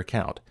from your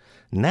account.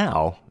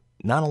 Now,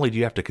 not only do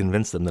you have to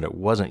convince them that it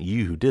wasn't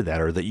you who did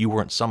that, or that you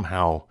weren't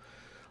somehow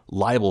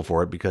liable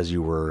for it because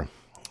you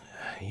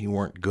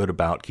weren't good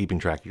about keeping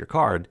track of your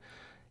card,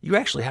 you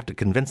actually have to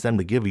convince them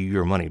to give you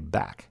your money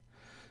back.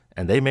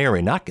 And they may or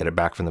may not get it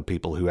back from the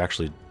people who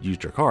actually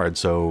used your card,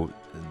 so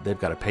they've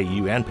got to pay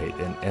you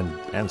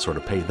and sort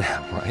of pay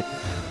them, right?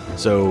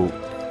 So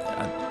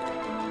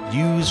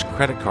use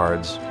credit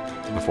cards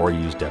before you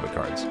use debit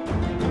cards.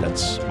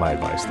 That's my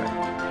advice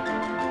there.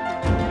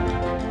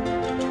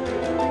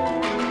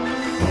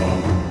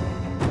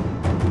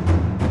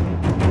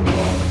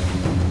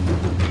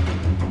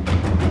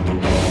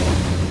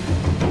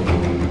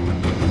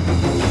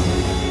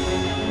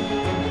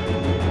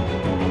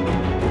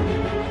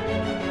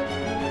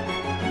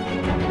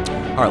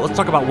 All right, let's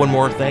talk about one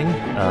more thing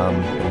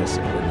in this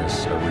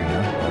arena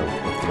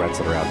of threats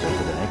that are out there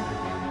today,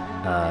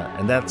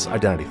 and that's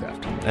identity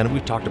theft. And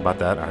we've talked about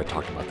that. I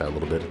talked about that a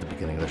little bit at the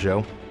beginning of the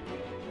show.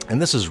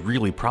 And this is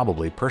really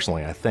probably,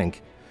 personally, I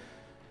think,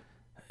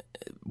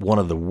 one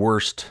of the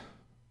worst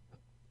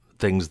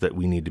things that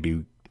we need to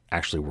be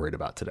actually worried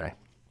about today,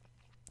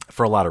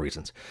 for a lot of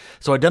reasons.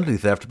 So identity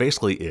theft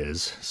basically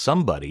is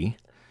somebody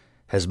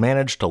has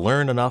managed to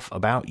learn enough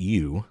about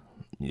you,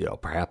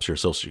 perhaps your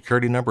social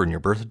security number and your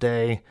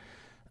birthday,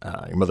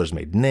 your mother's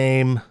maiden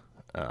name.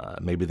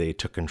 Maybe they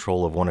took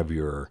control of one of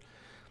your,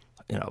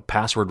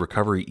 password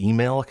recovery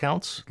email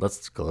accounts.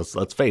 Let's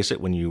face it.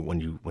 When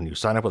you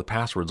sign up with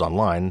passwords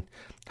online,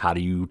 how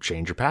do you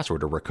change your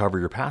password or recover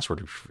your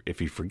password?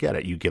 If you forget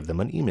it, you give them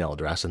an email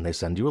address and they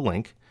send you a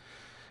link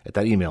at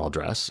that email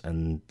address,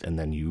 and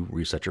then you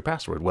reset your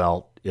password.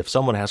 Well, if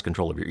someone has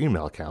control of your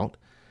email account,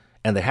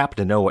 and they happen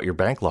to know what your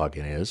bank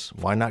login is,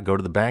 why not go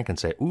to the bank and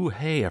say, ooh,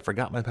 hey, I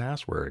forgot my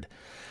password.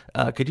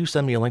 Could you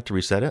send me a link to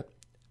reset it?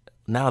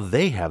 Now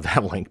they have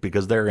that link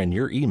because they're in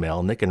your email,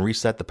 and they can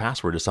reset the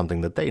password to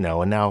something that they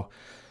know. And now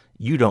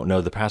you don't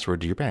know the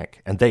password to your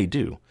bank, and they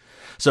do.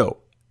 So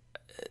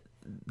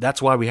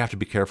that's why we have to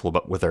be careful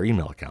with our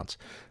email accounts.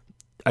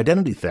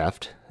 Identity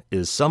theft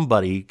is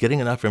somebody getting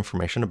enough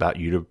information about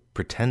you to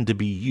pretend to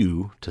be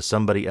you to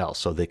somebody else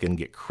so they can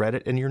get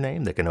credit in your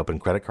name. They can open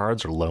credit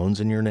cards or loans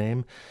in your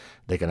name.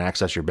 They can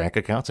access your bank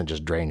accounts and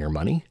just drain your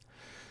money.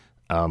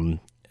 And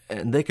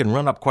they can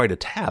run up quite a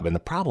tab. And the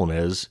problem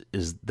is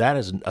that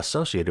is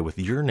associated with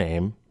your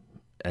name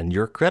and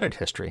your credit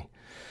history.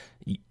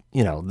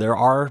 There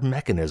are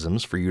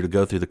mechanisms for you to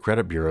go through the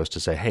credit bureaus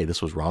to say, hey,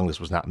 this was wrong. This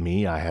was not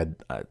me.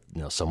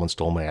 Someone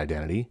stole my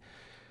identity.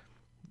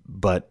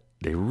 But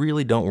they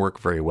really don't work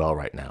very well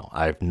right now.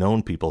 I've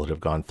known people that have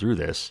gone through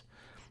this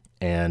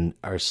and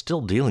are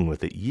still dealing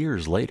with it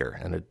years later.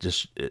 And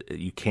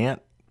you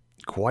can't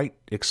quite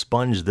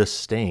expunge this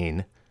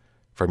stain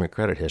from your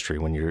credit history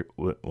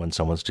when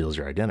someone steals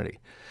your identity.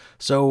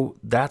 So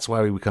that's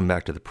why we come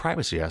back to the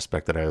privacy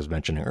aspect that I was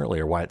mentioning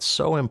earlier, why it's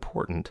so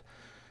important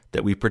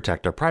that we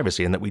protect our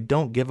privacy and that we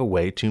don't give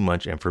away too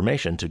much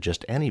information to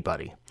just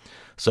anybody.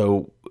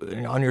 So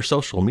on your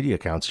social media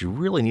accounts, you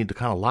really need to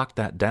kind of lock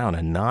that down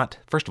and not,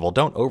 first of all,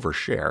 don't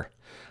overshare.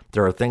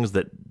 There are things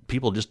that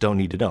people just don't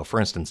need to know. For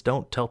instance,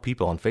 don't tell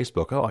people on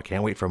Facebook, oh, I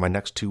can't wait for my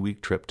next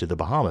 2-week trip to the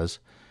Bahamas,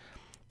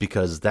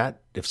 because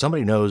that, if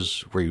somebody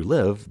knows where you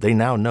live, they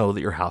now know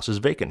that your house is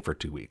vacant for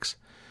 2 weeks.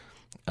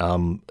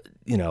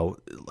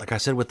 Like I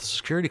said with the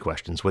security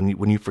questions, when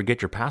you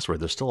forget your password,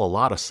 there's still a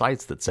lot of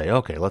sites that say,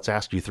 okay, let's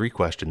ask you 3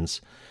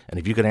 questions, and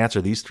if you can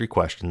answer these 3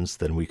 questions,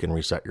 then we can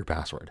reset your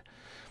password.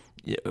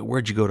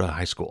 Where'd you go to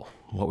high school?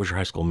 What was your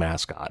high school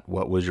mascot?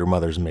 What was your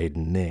mother's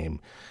maiden name?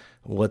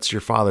 What's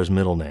your father's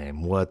middle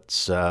name? What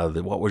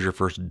was your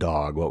first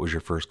dog? What was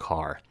your first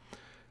car?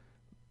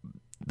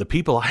 The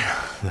people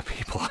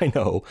I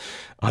know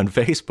on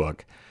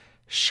Facebook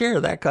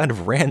share that kind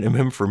of random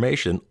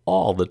information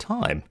all the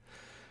time.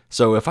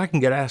 So if I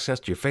can get access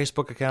to your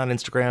Facebook account,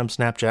 Instagram,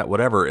 Snapchat,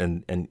 whatever,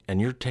 and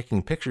you're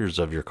taking pictures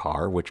of your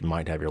car, which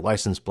might have your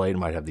license plate,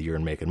 might have the year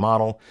and make and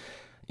model,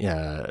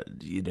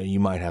 you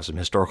might have some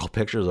historical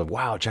pictures of,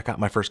 wow, check out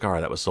my first car.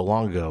 That was so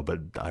long ago, but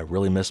I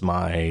really miss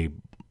my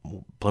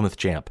Plymouth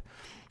Champ,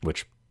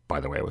 which, by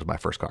the way, was my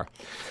first car.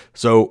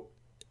 So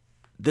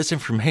this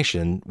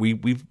information we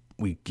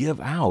give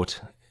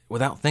out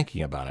without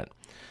thinking about it.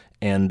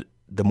 And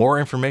the more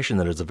information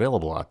that is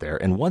available out there,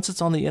 and once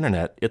it's on the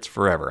internet, it's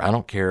forever. I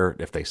don't care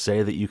if they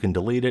say that you can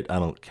delete it. I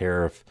don't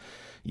care if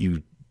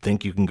you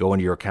think you can go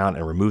into your account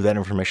and remove that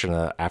information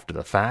after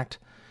the fact.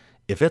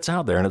 If it's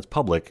out there and it's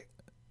public,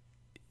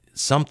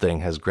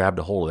 something has grabbed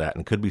a hold of that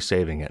and could be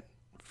saving it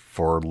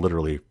for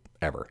literally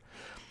ever.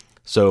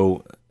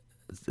 So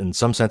in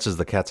some senses,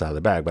 the cat's out of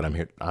the bag, but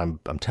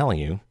I'm telling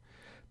you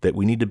that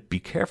we need to be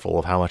careful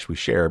of how much we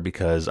share,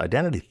 because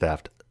identity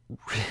theft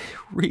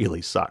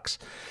really sucks.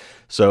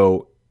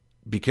 So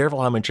be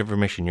careful how much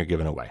information you're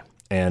giving away.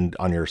 And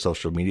on your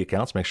social media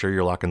accounts, make sure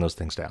you're locking those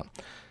things down.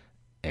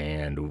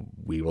 And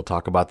we will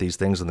talk about these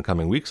things in the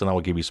coming weeks, and I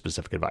will give you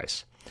specific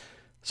advice.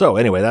 So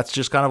anyway, that's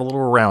just kind of a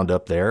little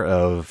roundup there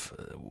of,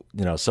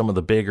 some of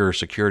the bigger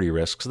security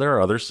risks. There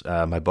are others.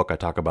 My book, I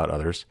talk about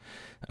others,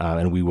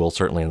 and we will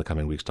certainly in the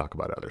coming weeks talk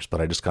about others. But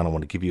I just kind of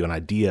want to give you an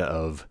idea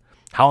of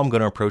how I'm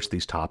going to approach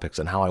these topics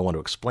and how I want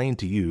to explain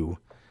to you,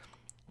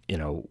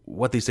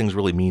 what these things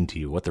really mean to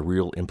you, what the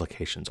real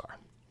implications are.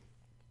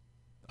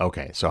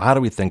 Okay, so how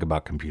do we think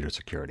about computer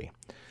security?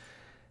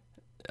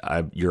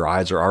 Your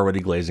eyes are already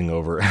glazing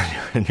over,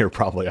 and you're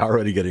probably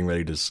already getting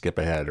ready to skip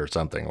ahead or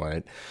something,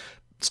 right?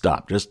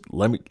 Stop. Just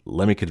let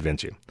me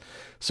convince you.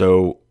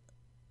 So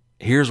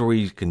here's where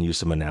we can use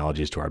some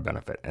analogies to our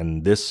benefit,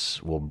 and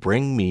this will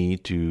bring me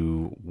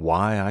to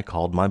why I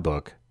called my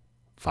book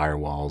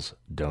Firewalls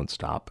Don't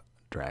Stop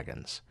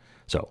Dragons.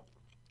 So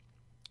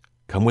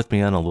come with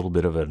me on a little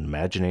bit of an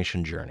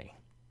imagination journey.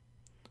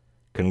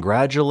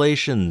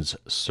 Congratulations,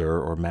 sir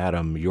or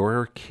madam,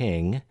 your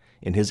king,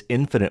 in his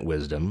infinite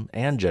wisdom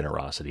and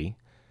generosity,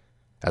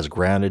 has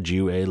granted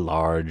you a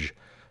large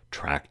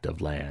tract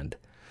of land.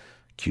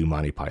 Cue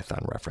Monty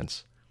Python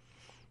reference.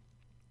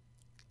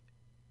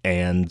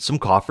 And some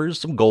coffers,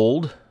 some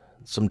gold,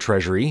 some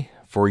treasury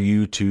for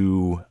you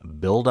to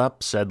build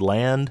up said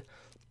land,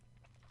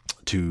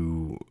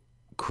 to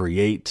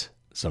create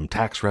some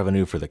tax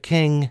revenue for the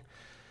king,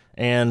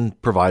 and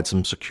provide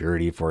some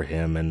security for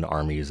him and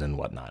armies and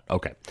whatnot.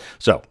 Okay,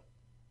 so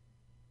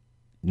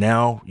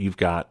now you've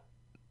got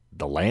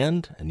the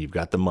land and you've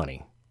got the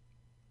money.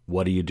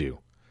 What do?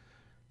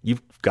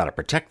 You've got to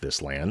protect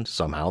this land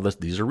somehow.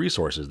 These are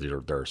resources.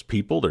 There's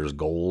people, there's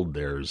gold,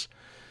 there's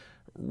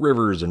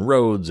rivers and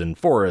roads and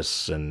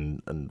forests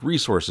and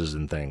resources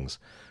and things.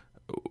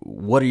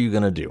 What are you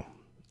going to do?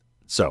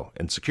 So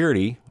in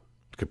security,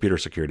 computer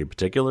security in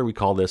particular, we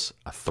call this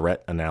a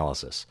threat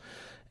analysis.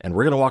 And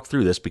we're going to walk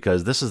through this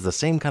because this is the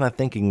same kind of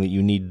thinking that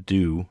you need to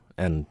do,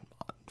 and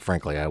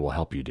frankly, I will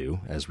help you do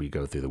as we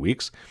go through the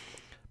weeks.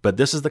 But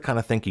this is the kind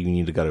of thinking you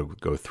need to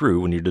go through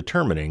when you're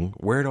determining,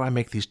 where do I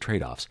make these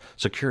trade-offs?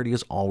 Security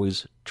is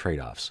always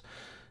trade-offs.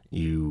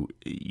 You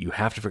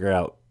have to figure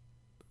out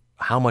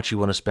how much you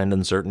want to spend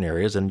in certain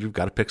areas, and you've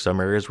got to pick some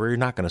areas where you're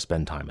not going to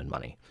spend time and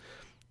money.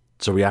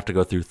 So we have to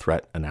go through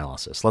threat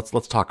analysis.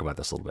 Let's talk about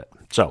this a little bit.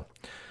 So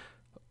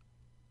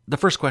the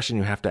first question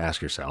you have to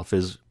ask yourself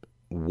is,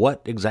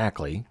 what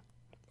exactly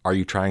are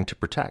you trying to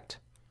protect?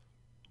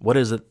 What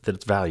is it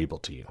that's valuable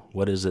to you?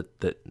 What is it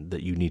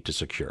that you need to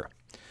secure?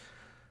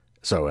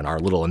 So in our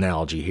little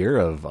analogy here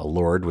of a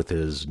lord with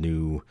his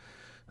new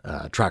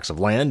tracts of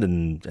land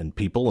and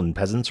people and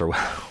peasants or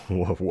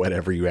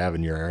whatever you have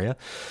in your area,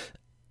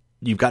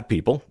 you've got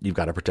people. You've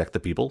got to protect the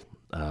people.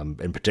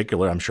 In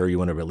particular, I'm sure you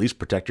want to at least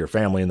protect your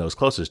family and those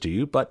closest to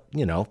you, but,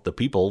 the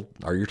people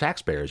are your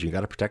taxpayers. You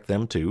got to protect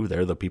them too.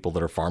 They're the people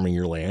that are farming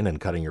your land and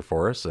cutting your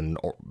forests and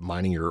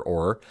mining your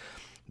ore.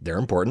 They're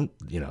important.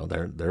 You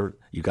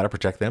got to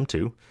protect them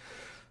too.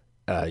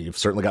 You've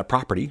certainly got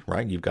property,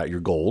 right? You've got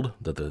your gold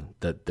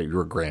that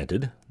you're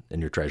granted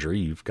in your treasury.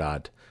 You've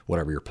got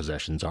whatever your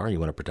possessions are. You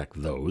want to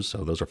protect those.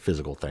 So those are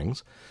physical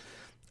things.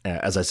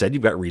 As I said,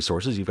 you've got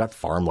resources. You've got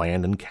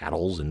farmland and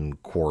cattle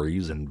and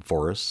quarries and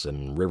forests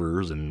and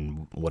rivers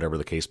and whatever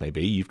the case may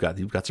be. You've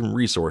got some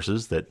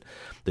resources that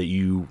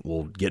you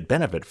will get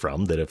benefit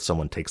from, that if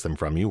someone takes them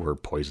from you or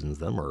poisons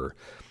them or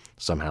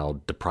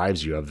somehow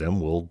deprives you of them,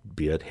 will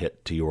be a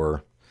hit to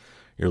your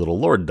little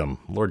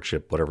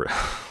lordship, whatever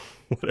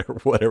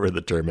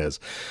the term is.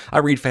 I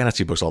read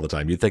fantasy books all the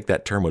time. You'd think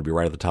that term would be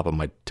right at the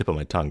tip of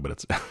my tongue,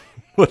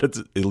 but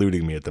it's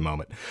eluding me at the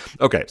moment.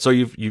 Okay, so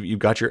you've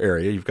got your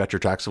area, you've got your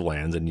tracts of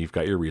lands, and you've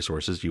got your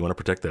resources. You want to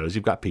protect those.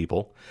 You've got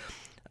people.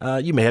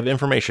 You may have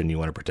information you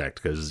want to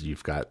protect because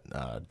you've got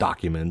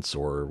documents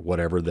or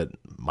whatever that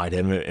might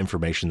have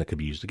information that could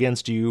be used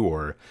against you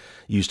or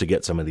used to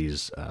get some of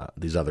these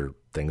other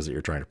things that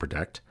you're trying to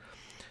protect.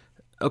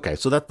 Okay,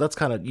 so that's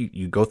kind of,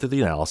 you go through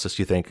the analysis,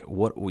 you think,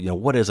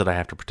 what is it I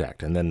have to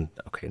protect? And then,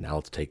 okay, now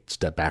let's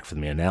step back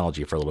from the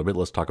analogy for a little bit.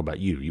 Let's talk about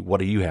you.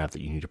 What do you have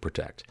that you need to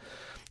protect?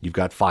 You've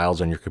got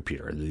files on your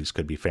computer. These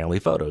could be family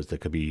photos. They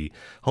could be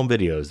home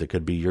videos. They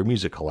could be your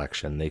music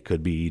collection. They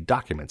could be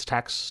documents,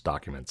 tax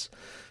documents,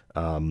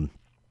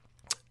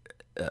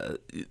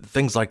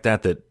 things like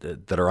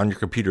that are on your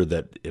computer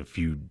that if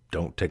you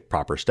don't take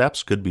proper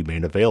steps could be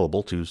made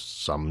available to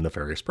some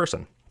nefarious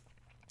person.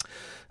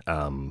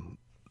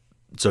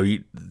 So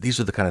these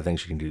are the kind of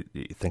things you can do.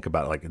 You think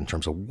about, like, in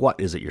terms of what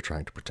is it you're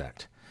trying to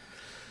protect.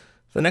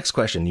 The next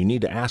question you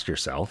need to ask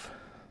yourself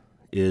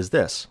is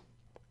this: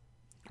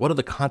 what are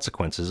the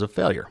consequences of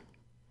failure?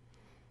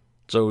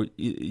 So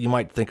you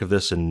might think of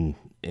this in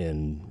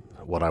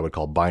what I would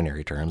call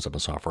binary terms. I'm a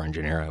software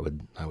engineer.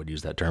 I would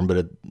use that term,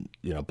 but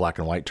black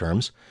and white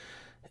terms.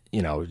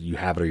 You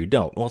have it or you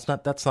don't. Well,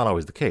 that's not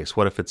always the case.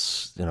 What if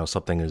it's,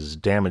 something is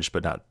damaged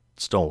but not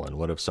stolen?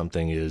 What if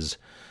something is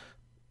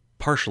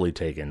partially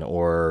taken,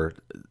 or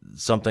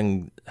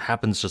something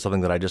happens to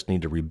something that I just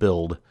need to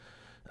rebuild?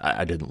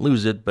 I didn't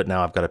lose it, but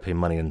now I've got to pay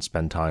money and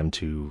spend time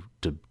to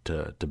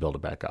build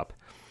it back up.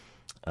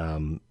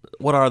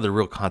 What are the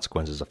real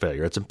consequences of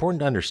failure? It's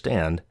important to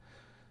understand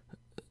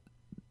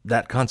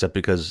that concept,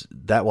 because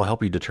that will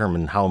help you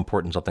determine how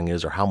important something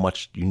is or how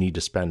much you need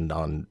to spend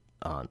on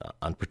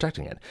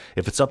protecting it.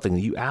 If it's something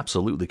that you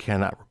absolutely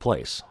cannot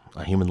replace,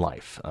 a human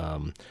life,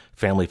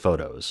 family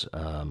photos,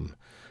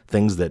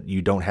 things that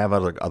you don't have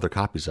other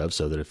copies of,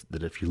 so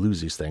that if you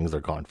lose these things, they're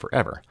gone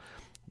forever.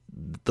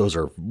 Those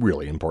are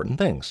really important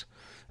things.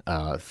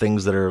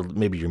 Things that are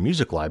maybe your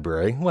music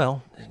library.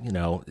 Well,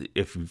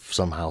 if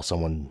somehow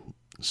someone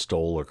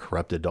stole or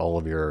corrupted all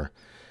of your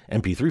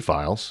MP3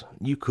 files,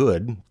 you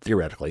could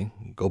theoretically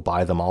go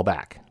buy them all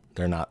back.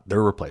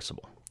 They're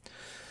replaceable.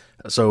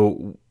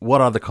 So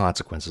what are the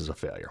consequences of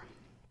failure?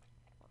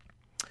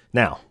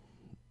 Now,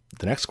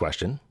 the next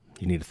question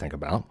you need to think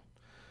about: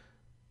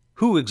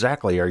 who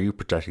exactly are you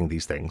protecting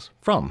these things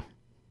from?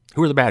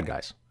 Who are the bad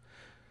guys?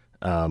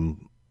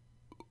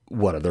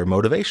 What are their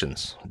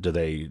motivations? Are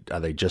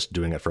they just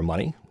doing it for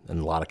money? In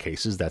a lot of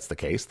cases, that's the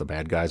case. The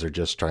bad guys are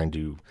just trying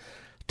to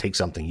take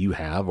something you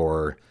have,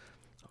 or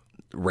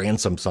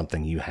ransom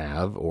something you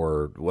have,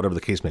 or whatever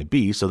the case may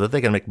be, so that they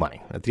can make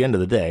money. At the end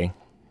of the day,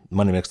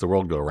 money makes the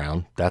world go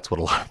around. That's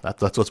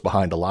what's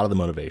behind a lot of the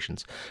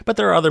motivations. But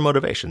there are other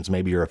motivations.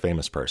 Maybe you're a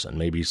famous person.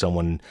 Maybe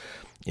someone,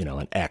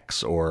 an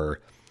ex,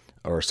 or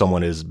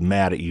someone is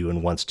mad at you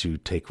and wants to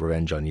take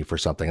revenge on you for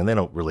something, and they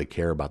don't really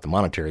care about the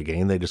monetary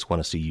gain. They just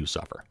want to see you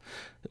suffer.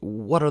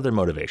 What are their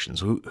motivations?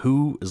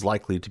 Who is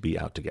likely to be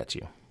out to get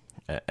you,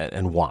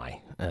 and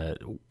why?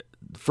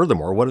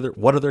 Furthermore,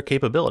 what are their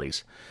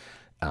capabilities?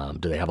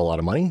 Do they have a lot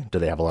of money? Do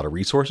they have a lot of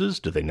resources?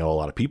 Do they know a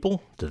lot of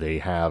people? Do they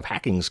have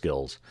hacking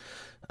skills?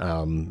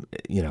 In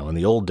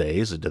the old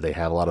days, do they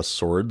have a lot of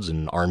swords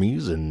and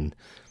armies? And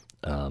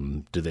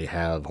do they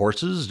have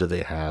horses? Do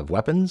they have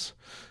weapons?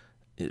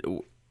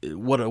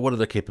 What are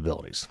their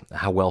capabilities?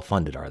 How well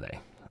funded are they?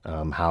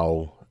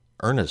 How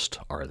earnest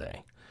are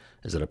they?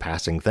 Is it a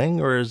passing thing,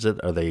 or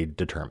are they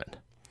determined?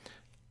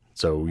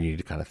 So we need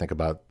to kind of think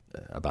about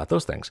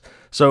those things.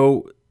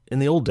 So in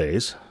the old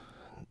days,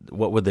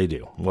 what would they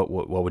do? What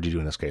would you do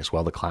in this case?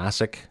 Well, the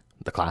classic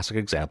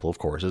example, of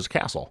course, is a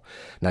castle.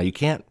 Now you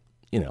can't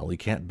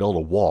build a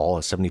wall,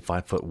 a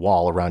 75-foot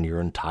wall around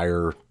your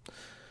entire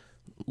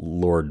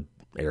Lord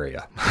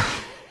area,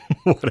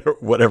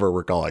 whatever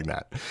we're calling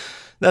that.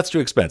 That's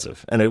too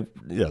expensive, and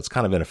it's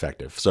kind of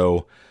ineffective.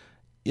 So,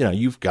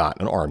 you've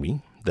got an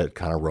army that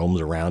kind of roams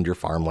around your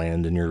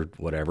farmland and your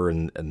whatever,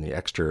 and the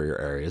exterior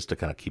areas to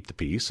kind of keep the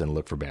peace and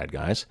look for bad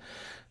guys.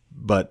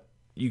 But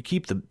you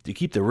keep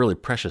the really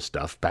precious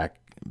stuff back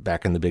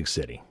in the big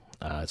city.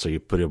 So you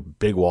put a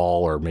big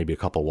wall, or maybe a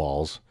couple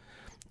walls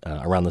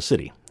around the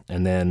city.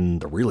 And then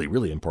the really,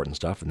 really important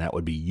stuff, and that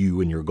would be you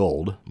and your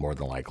gold, more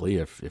than likely,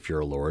 if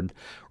you're a lord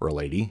or a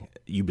lady,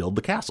 you build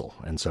the castle.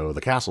 And so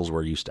the castle's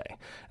where you stay.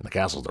 And the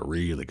castle's a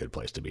really good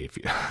place to be.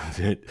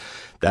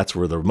 That's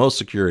where the most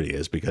security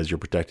is, because you're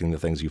protecting the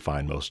things you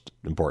find most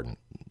important,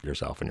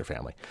 yourself and your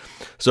family.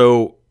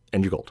 So,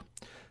 and your gold.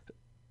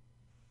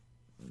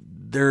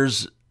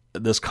 There's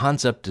this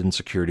concept in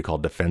security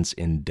called defense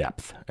in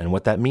depth. And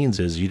what that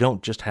means is you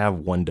don't just have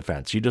one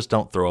defense. You just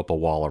don't throw up a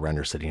wall around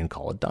your city and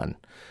call it done.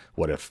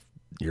 What if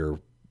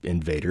your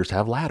invaders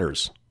have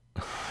ladders?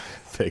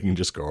 They can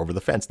just go over the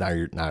fence. Now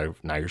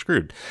you're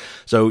screwed.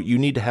 So you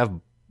need to have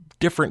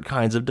different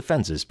kinds of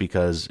defenses,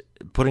 because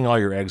putting all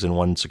your eggs in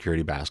one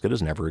security basket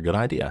is never a good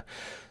idea.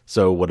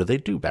 So what did they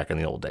do back in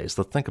the old days?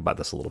 Let's think about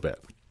this a little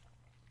bit.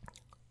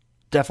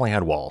 Definitely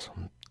had walls.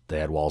 They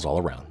had walls all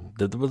around.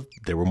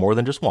 There were more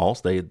than just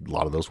walls. A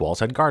lot of those walls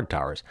had guard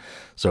towers.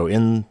 So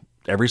in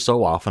every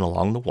so often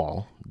along the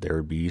wall, there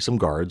would be some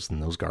guards,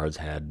 and those guards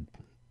had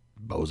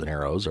bows and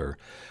arrows, or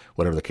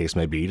whatever the case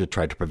may be, to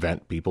try to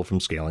prevent people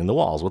from scaling the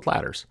walls with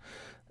ladders.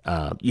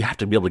 You have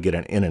to be able to get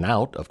in and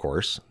out, of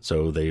course.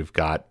 So they've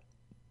got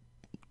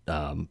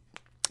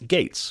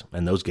gates,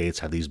 and those gates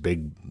have these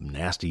big,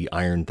 nasty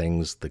iron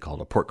things they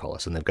call a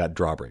portcullis, and they've got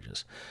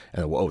drawbridges.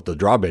 And the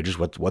drawbridges,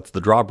 what's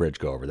the drawbridge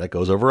go over? That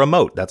goes over a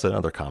moat. That's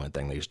another common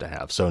thing they used to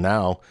have. So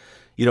now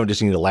you don't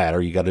just need a ladder.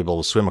 You got to be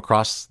able to swim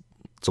across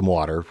some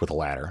water with a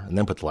ladder, and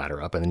then put the ladder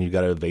up, and then you've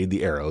got to evade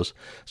the arrows.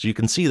 So you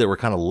can see that we're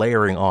kind of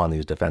layering on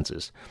these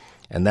defenses.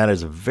 And that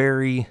is a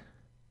very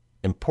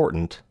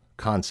important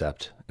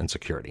concept in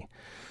security.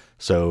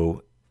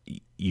 So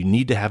you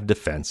need to have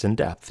defense in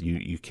depth.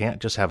 You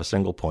can't just have a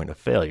single point of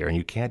failure, and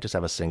you can't just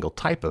have a single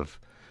type of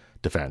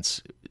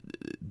defense.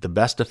 The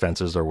best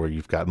defenses are where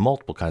you've got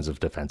multiple kinds of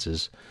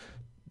defenses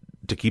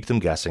to keep them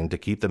guessing, to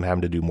keep them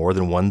having to do more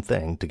than one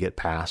thing to get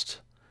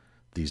past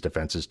these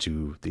defenses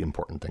to the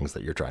important things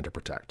that you're trying to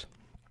protect.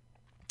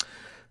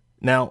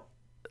 Now,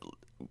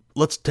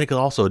 let's take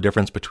also a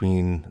difference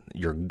between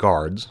your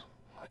guards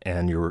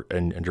and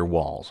your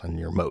walls and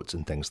your moats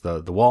and things.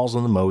 The walls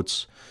and the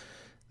moats,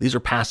 these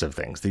are passive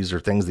things. These are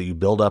things that you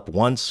build up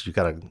once. You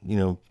got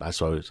to, I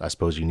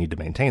suppose you need to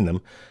maintain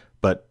them,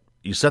 but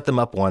you set them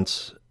up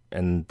once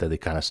and then they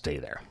kind of stay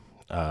there.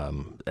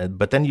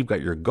 But then you've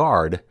got your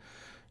guard,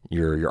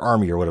 your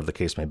army, or whatever the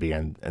case may be,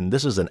 and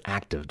this is an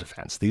active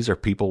defense. These are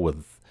people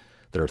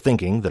that are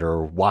thinking, that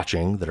are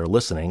watching, that are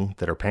listening,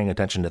 that are paying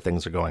attention to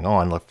things that are going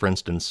on. Like, for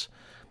instance,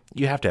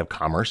 you have to have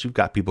commerce. You've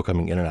got people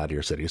coming in and out of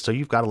your city, so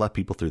you've got to let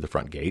people through the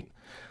front gate.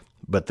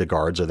 But the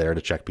guards are there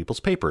to check people's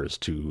papers,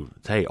 to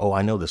say, oh,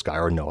 I know this guy,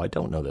 or no, I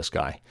don't know this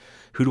guy.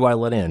 Who do I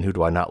let in? Who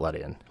do I not let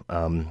in?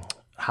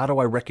 How do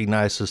I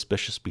recognize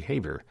suspicious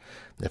behavior?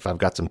 If I've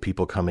got some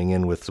people coming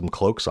in with some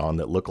cloaks on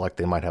that look like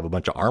they might have a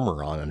bunch of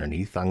armor on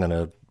underneath, I'm going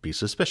to be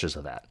suspicious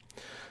of that.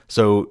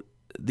 So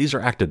these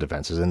are active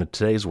defenses. And in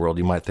today's world,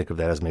 you might think of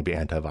that as maybe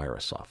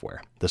antivirus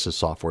software. This is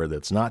software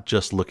that's not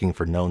just looking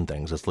for known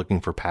things. It's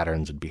looking for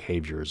patterns and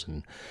behaviors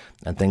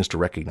and things to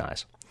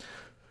recognize.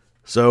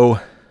 So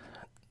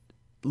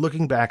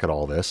looking back at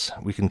all this,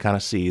 we can kind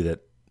of see that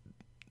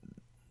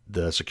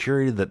the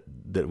security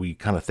that we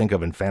kind of think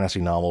of in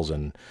fantasy novels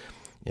and,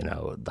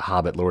 The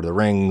Hobbit, Lord of the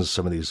Rings,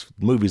 some of these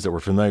movies that we're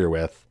familiar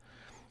with,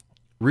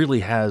 really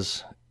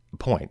has a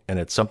point. And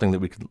it's something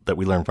that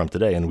we learn from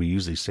today. And we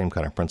use these same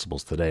kind of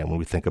principles today. And when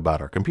we think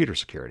about our computer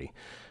security,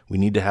 we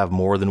need to have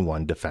more than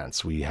one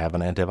defense. We have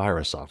an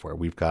antivirus software.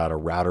 We've got a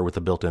router with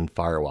a built-in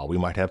firewall. We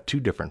might have two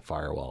different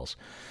firewalls.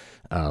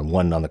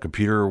 One on the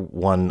computer,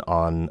 one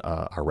on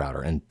our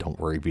router. And don't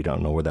worry if you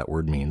don't know what that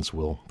word means.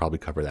 We'll probably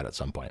cover that at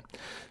some point.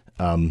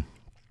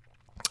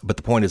 But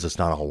the point is, it's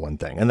not all one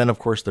thing. And then, of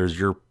course, there's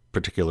your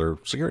particular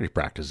security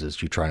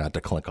practices. You try not to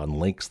click on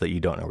links that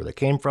you don't know where they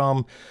came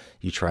from.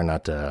 You try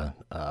not to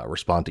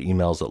respond to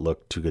emails that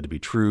look too good to be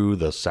true.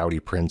 The Saudi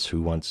prince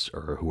who wants,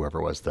 or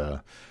whoever was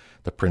the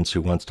prince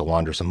who wants to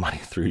launder some money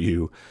through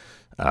you.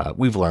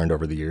 We've learned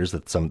over the years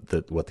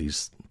that what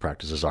these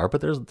practices are,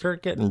 but they're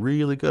getting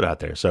really good out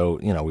there. So,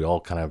 we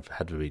all kind of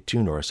had to be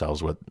tuned to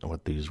ourselves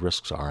what these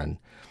risks are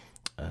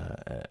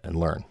and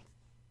learn.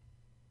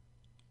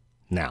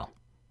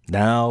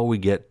 Now we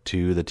get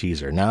to the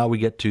teaser. Now we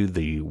get to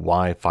the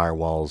why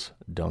firewalls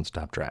don't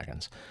stop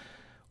dragons.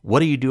 What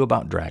do you do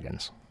about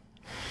dragons?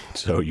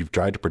 So you've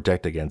tried to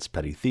protect against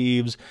petty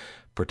thieves,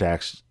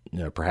 perhaps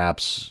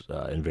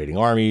invading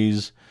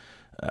armies,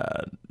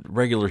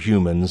 regular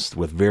humans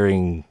with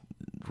varying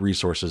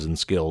resources and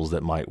skills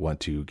that might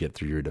want to get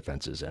through your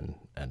defenses and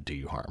do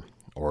you harm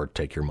or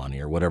take your money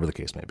or whatever the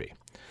case may be.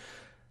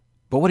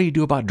 But what do you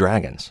do about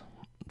dragons?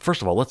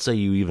 First of all, let's say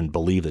you even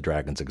believe that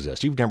dragons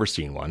exist. You've never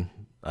seen one.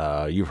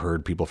 You've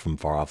heard people from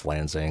far off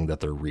land saying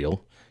that they're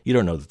real. You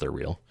don't know that they're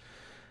real.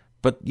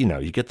 But,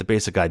 you get the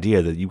basic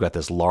idea that you've got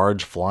this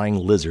large flying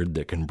lizard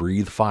that can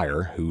breathe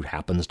fire who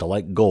happens to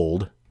like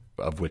gold,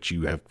 of which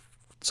you have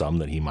some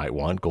that he might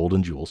want, gold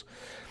and jewels.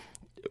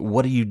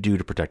 What do you do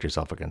to protect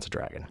yourself against a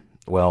dragon?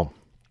 Well,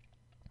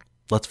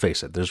 let's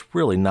face it, there's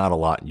really not a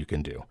lot you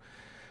can do.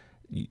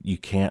 You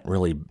can't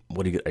really,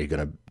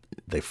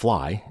 they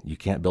fly. You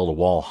can't build a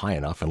wall high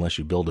enough unless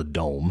you build a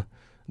dome.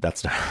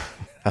 That's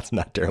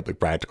not terribly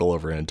practical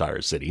over an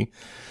entire city.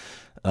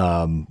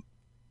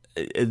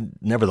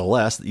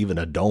 Nevertheless, even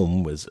a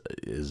dome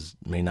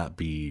may not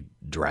be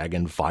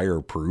dragon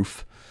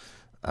fireproof.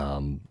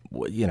 How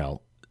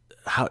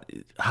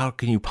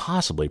can you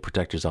possibly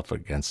protect yourself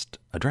against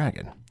a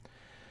dragon?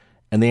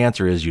 And the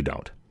answer is you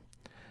don't.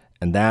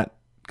 And that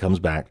comes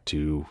back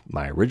to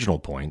my original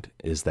point,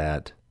 is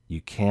that you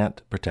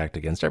can't protect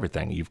against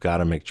everything. You've got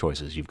to make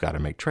choices. You've got to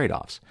make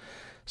trade-offs.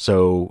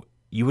 So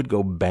you would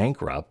go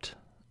bankrupt,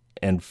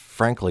 and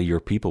frankly, your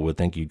people would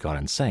think you'd gone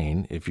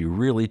insane if you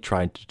really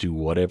tried to do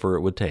whatever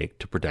it would take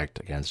to protect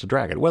against a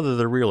dragon, whether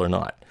they're real or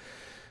not.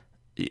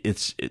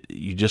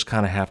 You just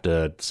kind of have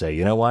to say,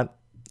 you know what?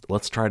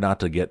 Let's try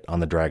not to get on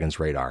the dragon's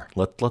radar.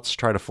 Let's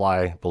try to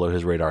fly below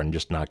his radar and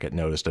just not get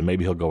noticed, and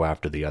maybe he'll go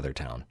after the other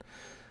town.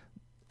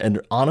 And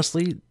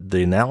honestly,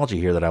 the analogy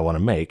here that I want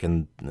to make,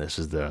 and this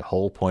is the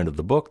whole point of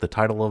the book, the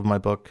title of my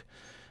book,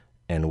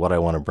 and what I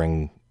want to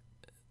bring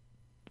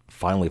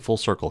finally full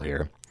circle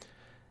here,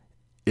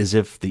 is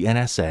if the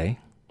NSA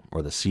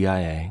or the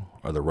CIA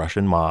or the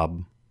Russian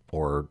mob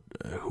or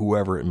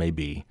whoever it may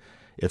be,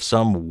 if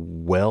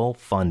some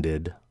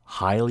well-funded,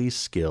 highly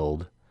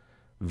skilled,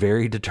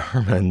 very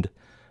determined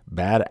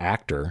bad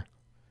actor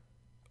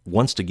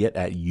wants to get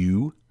at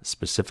you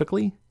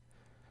specifically,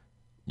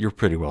 you're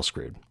pretty well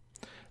screwed.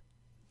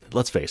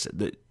 Let's face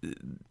it,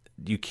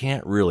 you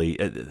can't really,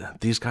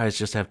 these guys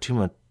just have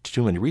too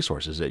many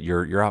resources.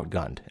 You're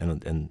outgunned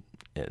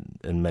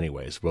in many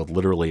ways, both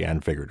literally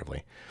and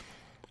figuratively.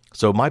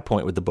 So my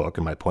point with the book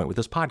and my point with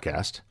this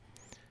podcast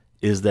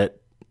is that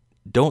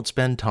don't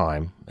spend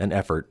time and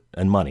effort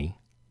and money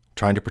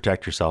trying to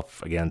protect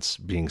yourself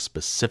against being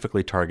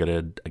specifically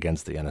targeted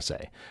against the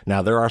NSA.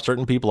 Now, there are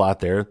certain people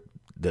out there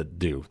that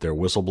do. They're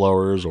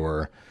whistleblowers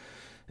or,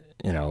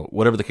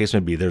 whatever the case may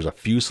be. There's a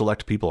few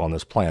select people on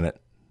this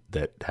planet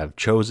that have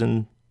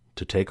chosen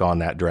to take on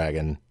that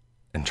dragon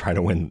and try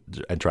to win.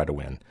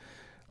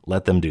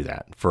 Let them do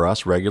that. For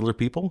us regular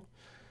people,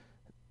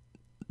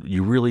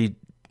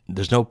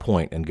 there's no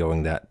point in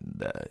going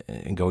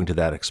to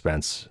that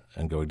expense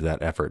and going to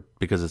that effort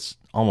because it's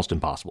almost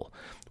impossible.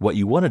 What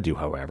you want to do,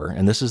 however,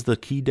 and this is the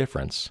key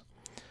difference,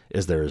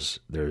 is there's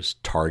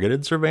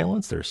targeted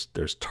surveillance,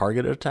 there's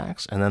targeted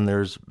attacks, and then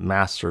there's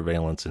mass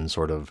surveillance and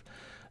sort of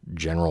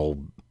general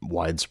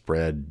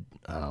widespread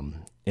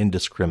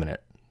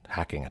indiscriminate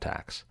hacking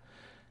attacks.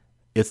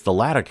 It's the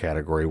latter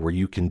category where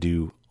you can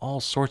do all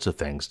sorts of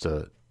things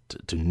to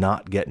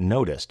not get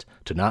noticed,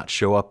 to not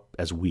show up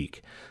as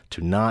weak,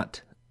 to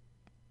not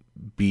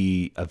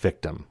be a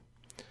victim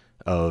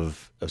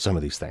of some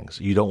of these things.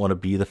 You don't want to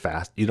be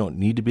you don't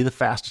need to be the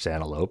fastest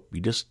antelope. You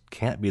just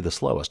can't be the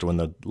slowest. When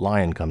the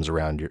lion comes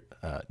around,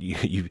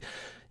 you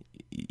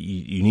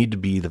need to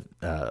be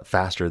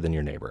faster than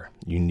your neighbor.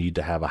 You need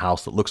to have a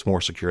house that looks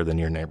more secure than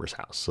your neighbor's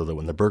house, so that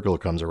when the burglar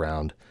comes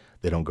around,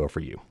 they don't go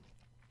for you.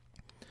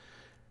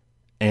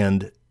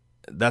 And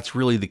that's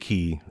really the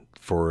key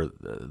for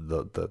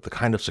the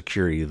kind of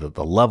security,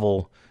 the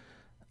level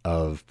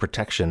of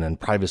protection and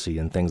privacy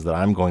and things that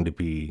I'm going to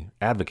be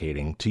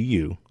advocating to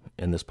you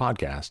in this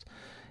podcast,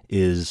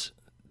 is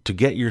to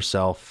get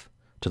yourself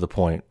to the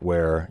point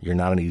where you're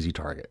not an easy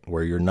target,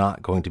 where you're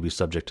not going to be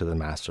subject to the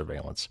mass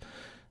surveillance,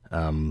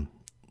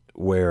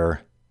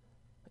 where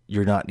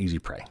you're not easy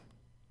prey.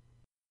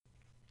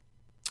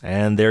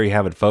 And there you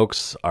have it,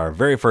 folks, our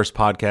very first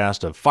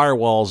podcast of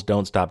Firewalls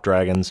Don't Stop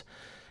Dragons.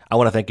 I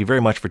want to thank you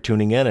very much for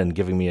tuning in and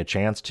giving me a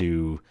chance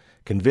to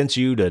convince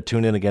you to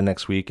tune in again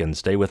next week and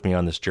stay with me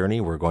on this journey.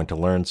 We're going to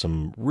learn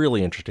some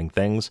really interesting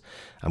things.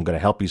 I'm going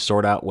to help you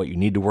sort out what you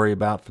need to worry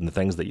about from the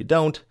things that you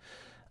don't.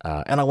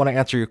 And I want to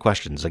answer your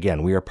questions.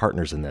 Again, we are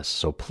partners in this,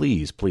 so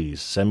please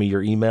send me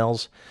your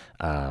emails.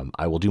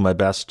 I will do my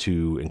best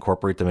to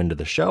incorporate them into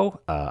the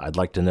show. I'd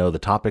like to know the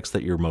topics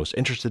that you're most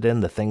interested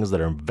in, the things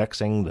that are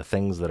vexing, the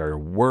things that are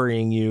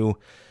worrying you,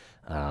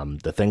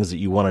 the things that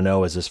you want to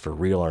know, is this for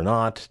real or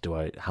not?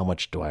 How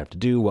much do I have to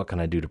do? What can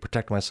I do to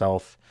protect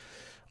myself?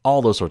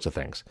 All those sorts of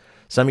things.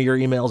 Send me your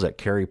emails at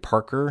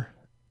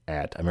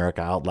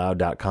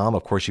carrieparker@americaoutloud.com.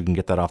 Of course, you can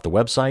get that off the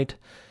website.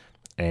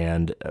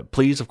 And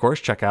please, of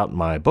course, check out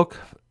my book,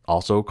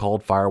 also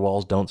called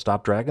Firewalls Don't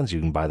Stop Dragons. You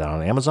can buy that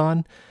on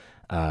Amazon.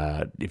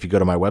 If you go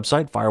to my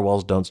website,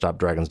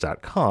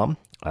 firewallsdon'tstopdragons.com,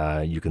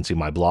 you can see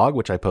my blog,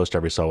 which I post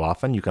every so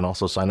often. You can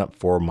also sign up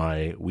for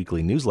my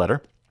weekly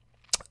newsletter.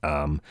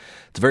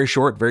 It's very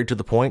short, very to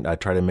the point. I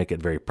try to make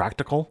it very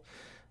practical.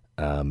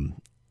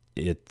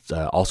 It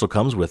also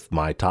comes with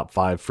my top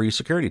 5 free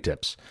security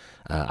tips.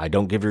 I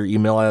don't give your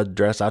email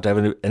address out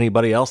to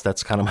anybody else.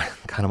 That's kind of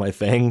my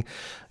thing.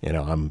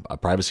 I'm a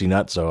privacy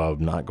nut, so I'm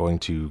not going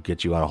to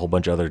get you on a whole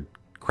bunch of other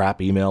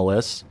crap email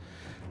lists.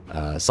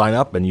 Sign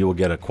up and you will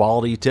get a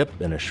quality tip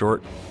and a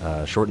short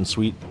and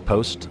sweet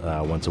post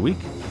once a week.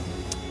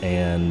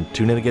 And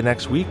tune in again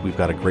next week. We've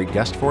got a great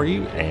guest for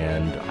you,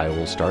 and I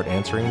will start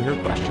answering your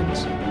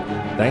questions.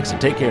 Thanks and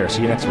take care.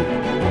 See you next week.